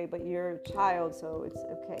was in a way, but you're a child, so it's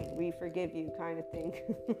okay, we forgive you kind of thing.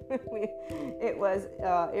 It was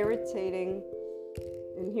irritating.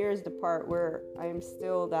 And here's the part where I am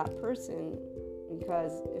still that person,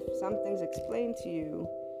 because if something's explained to you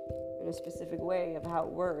in a specific way of how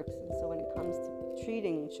it works, and so when it comes to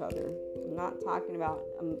treating each other, I'm not talking about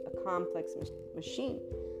a complex machine.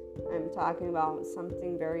 I'm talking about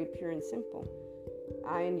something very pure and simple.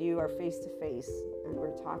 I and you are face to face and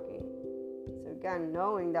we're talking. So again,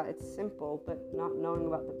 knowing that it's simple, but not knowing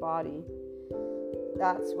about the body,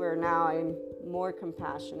 that's where now I'm more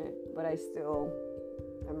compassionate, but I still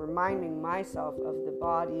am reminding myself of the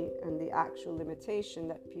body and the actual limitation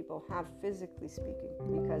that people have physically speaking,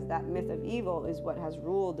 because that myth of evil is what has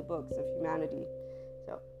ruled the books of humanity.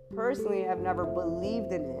 So personally, I've never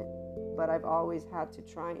believed in it, but I've always had to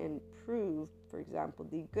try and prove, for example,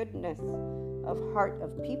 the goodness of heart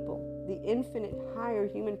of people, the infinite higher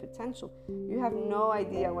human potential. You have no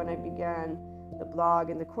idea, when I began the blog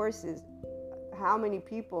and the courses, how many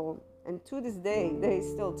people, and to this day, they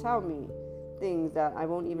still tell me things that I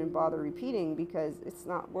won't even bother repeating because it's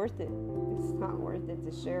not worth it. It's not worth it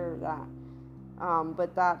to share that.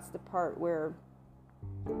 But that's the part where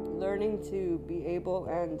learning to be able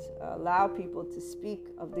and allow people to speak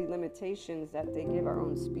of the limitations that they give our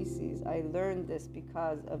own species. I learned this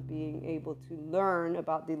because of being able to learn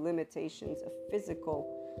about the limitations of physical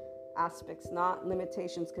aspects, not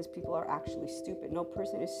limitations because people are actually stupid. No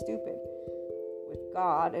person is stupid. With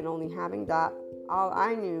God and only having that, all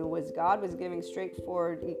I knew was God was giving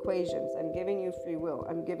straightforward equations. I'm giving you free will.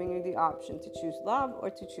 I'm giving you the option to choose love or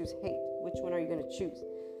to choose hate. Which one are you going to choose?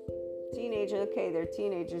 Teenager, okay, they're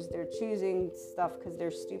teenagers. They're choosing stuff because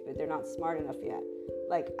they're stupid. They're not smart enough yet.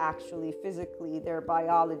 Like actually, physically, their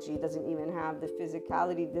biology doesn't even have the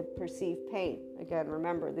physicality to perceive pain. Again,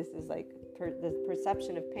 remember, this is like the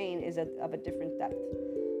perception of pain is of a different depth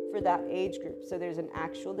for that age group. So there's an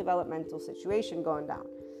actual developmental situation going down.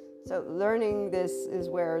 So learning this is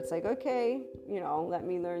where it's like, okay, let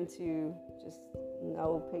me learn to just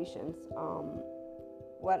know patience.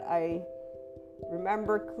 What I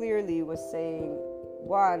remember clearly was saying,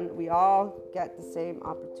 one, we all get the same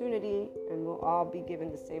opportunity and we'll all be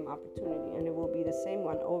given the same opportunity, and it will be the same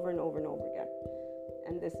one over and over and over again.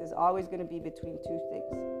 And this is always going to be between two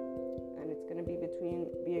things. And it's going to be between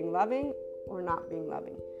being loving or not being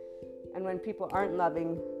loving. And when people aren't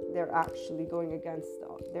loving, they're actually going against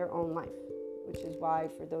their own life, which is why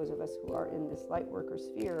for those of us who are in this light worker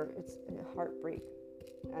sphere, it's a heartbreak.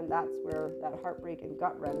 And that's where that heartbreak and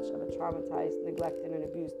gut wrench of a traumatized, neglected, and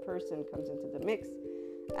abused person comes into the mix.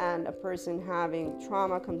 And a person having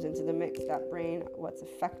trauma comes into the mix, that brain, what's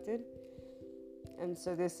affected. And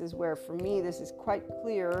so this is where, for me, this is quite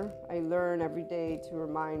clear. I learn every day to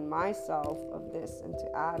remind myself of this and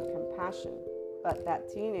to add compassion. But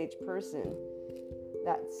that teenage person,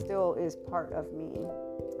 that still is part of me.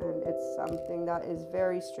 And it's something that is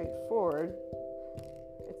very straightforward.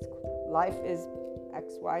 Life is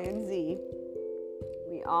X, Y, and Z.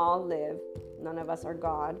 We all live. None of us are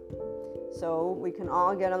God. So we can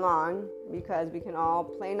all get along because we can all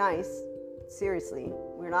play nice. Seriously.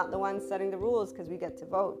 We're not the ones setting the rules because we get to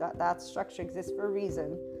vote. That structure exists for a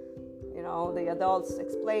reason. The adults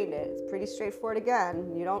explained it. It's pretty straightforward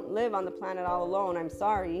again. You don't live on the planet all alone. I'm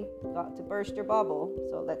sorry. Got to burst your bubble.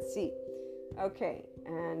 So let's see. Okay.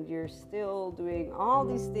 And you're still doing all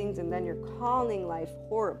these things, and then you're calling life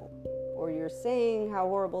horrible. Or you're saying how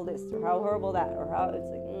horrible this or how horrible that, or how it's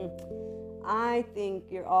like, I think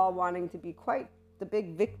you're all wanting to be quite the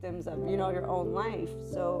big victims of, your own life.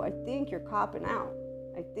 So I think you're copping out.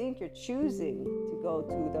 I think you're choosing to go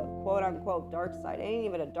to the quote unquote dark side. It ain't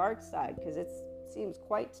even a dark side because it seems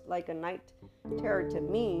quite like a night terror to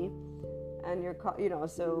me. And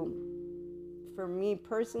so for me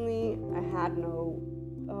personally, I had no,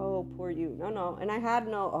 oh, poor you. No. And I had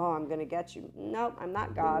no, oh, I'm going to get you. Nope, I'm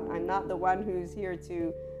not God. I'm not the one who's here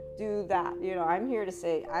to do that. I'm here to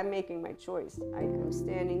say I'm making my choice. I am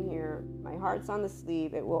standing here. My heart's on the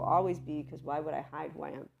sleeve. It will always be, because why would I hide who I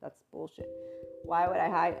am? That's bullshit. Why would I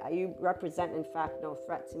hide? You represent, in fact, no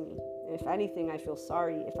threat to me. And if anything, I feel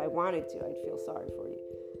sorry. If I wanted to, I'd feel sorry for you.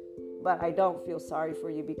 but I don't feel sorry for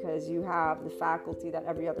you because you have the faculty that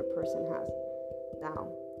every other person has. Now,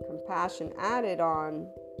 compassion added on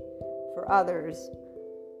for others,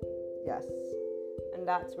 yes. And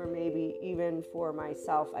that's where maybe even for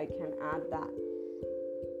myself, I can add that.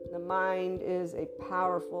 The mind is a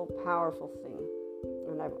powerful, powerful thing.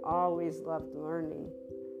 And I've always loved learning,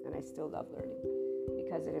 and I still love learning,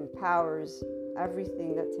 because it empowers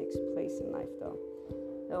everything that takes place in life, though.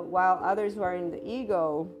 So while others who are in the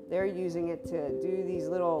ego, they're using it to do these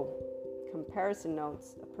little comparison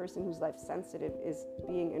notes, a person who's life sensitive is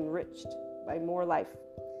being enriched by more life.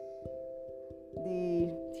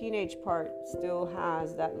 The teenage part still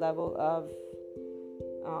has that level of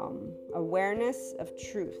awareness of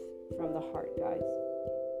truth from the heart, guys.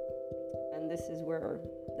 And this is where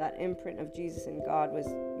that imprint of Jesus and God was,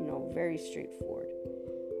 very straightforward.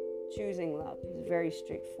 Choosing love is very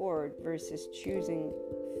straightforward versus choosing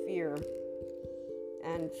fear.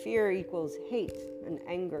 And fear equals hate and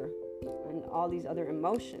anger and all these other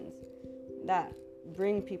emotions that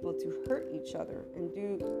bring people to hurt each other and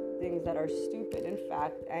do things that are stupid. In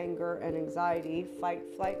fact, anger and anxiety, fight,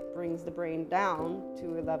 flight, brings the brain down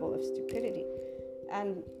to a level of stupidity.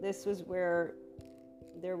 And this was where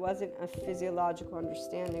there wasn't a physiological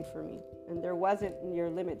understanding for me. And there wasn't, you're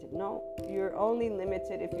limited. No, you're only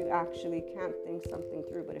limited if you actually can't think something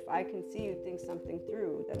through. But if I can see you think something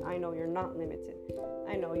through, then I know you're not limited.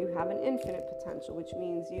 I know you have an infinite potential, which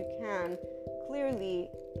means you can clearly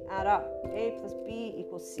add up A plus B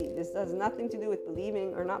equals C. This has nothing to do with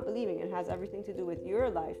believing or not believing. It has everything to do with your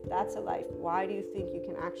life. That's a life. Why do you think you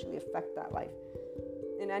can actually affect that life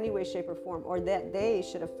in any way, shape, or form, or that they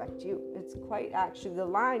should affect you? It's quite actually, the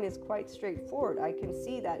line is quite straightforward. I can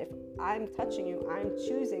see that if I'm touching you, I'm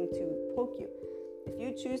choosing to poke you. If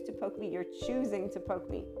you choose to poke me, you're choosing to poke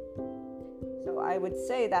me. So I would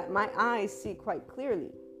say that my eyes see quite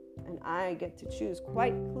clearly, and I get to choose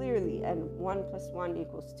quite clearly, and 1 + 1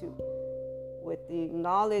 = 2. With the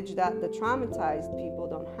knowledge that the traumatized people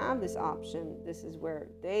don't have this option, this is where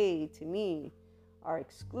they, to me, are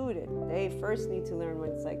excluded. They first need to learn what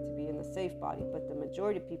it's like to be in a safe body, but the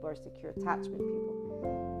majority of people are secure attachment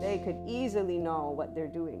people. They could easily know what they're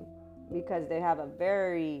doing because they have a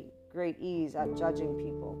very great ease at judging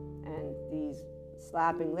people and these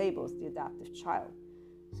slapping labels, the adaptive child.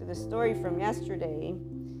 So the story from yesterday,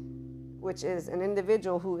 which is an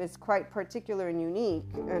individual who is quite particular and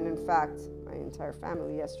unique, and in fact, my entire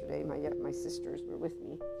family yesterday, my sisters were with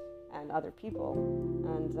me, and other people.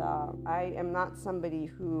 And I am not somebody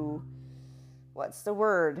who, what's the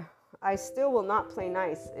word? I still will not play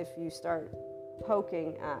nice if you start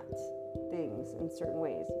poking at things in certain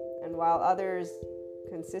ways. And while others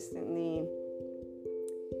consistently,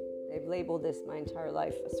 they've labeled this my entire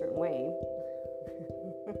life a certain way,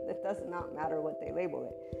 it does not matter what they label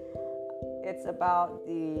it. It's about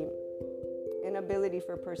the inability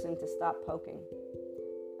for a person to stop poking,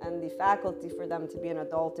 and the faculty for them to be an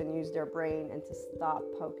adult and use their brain and to stop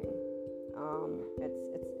poking.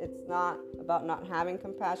 It's not about not having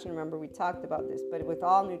compassion. Remember, we talked about this. But with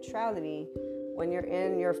all neutrality, when you're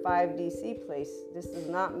in your 5DC place, this does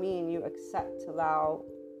not mean you accept to allow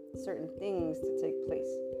certain things to take place.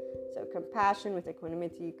 So compassion with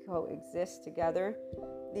equanimity coexist together.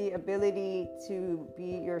 The ability to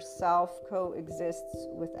be yourself coexists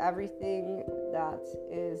with everything that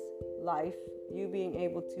is life. You being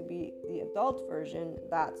able to be the adult version,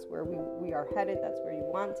 that's where we are headed, that's where you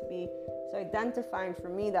want to be. So identifying for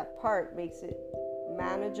me that part makes it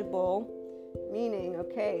manageable, meaning,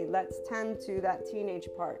 okay, let's tend to that teenage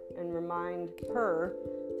part and remind her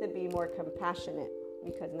to be more compassionate.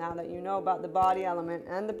 Because now that you know about the body element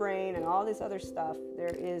and the brain and all this other stuff,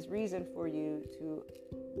 there is reason for you to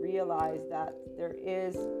realize that there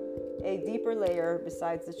is a deeper layer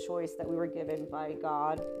besides the choice that we were given by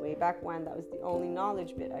God way back when. That was the only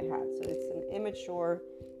knowledge bit I had. So it's an immature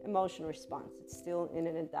emotion response. It's still in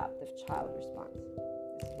an adaptive child response.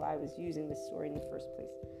 This is why I was using this story in the first place.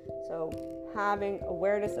 So having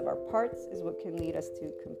awareness of our parts is what can lead us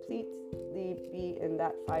to completely be in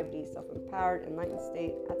that 5D self-empowered, enlightened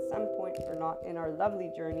state at some point or not in our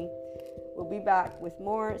lovely journey. We'll be back with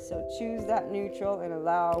more, so choose that neutral and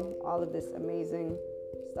allow all of this amazing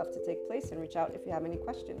stuff to take place, and reach out if you have any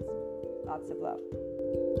questions. Lots of love.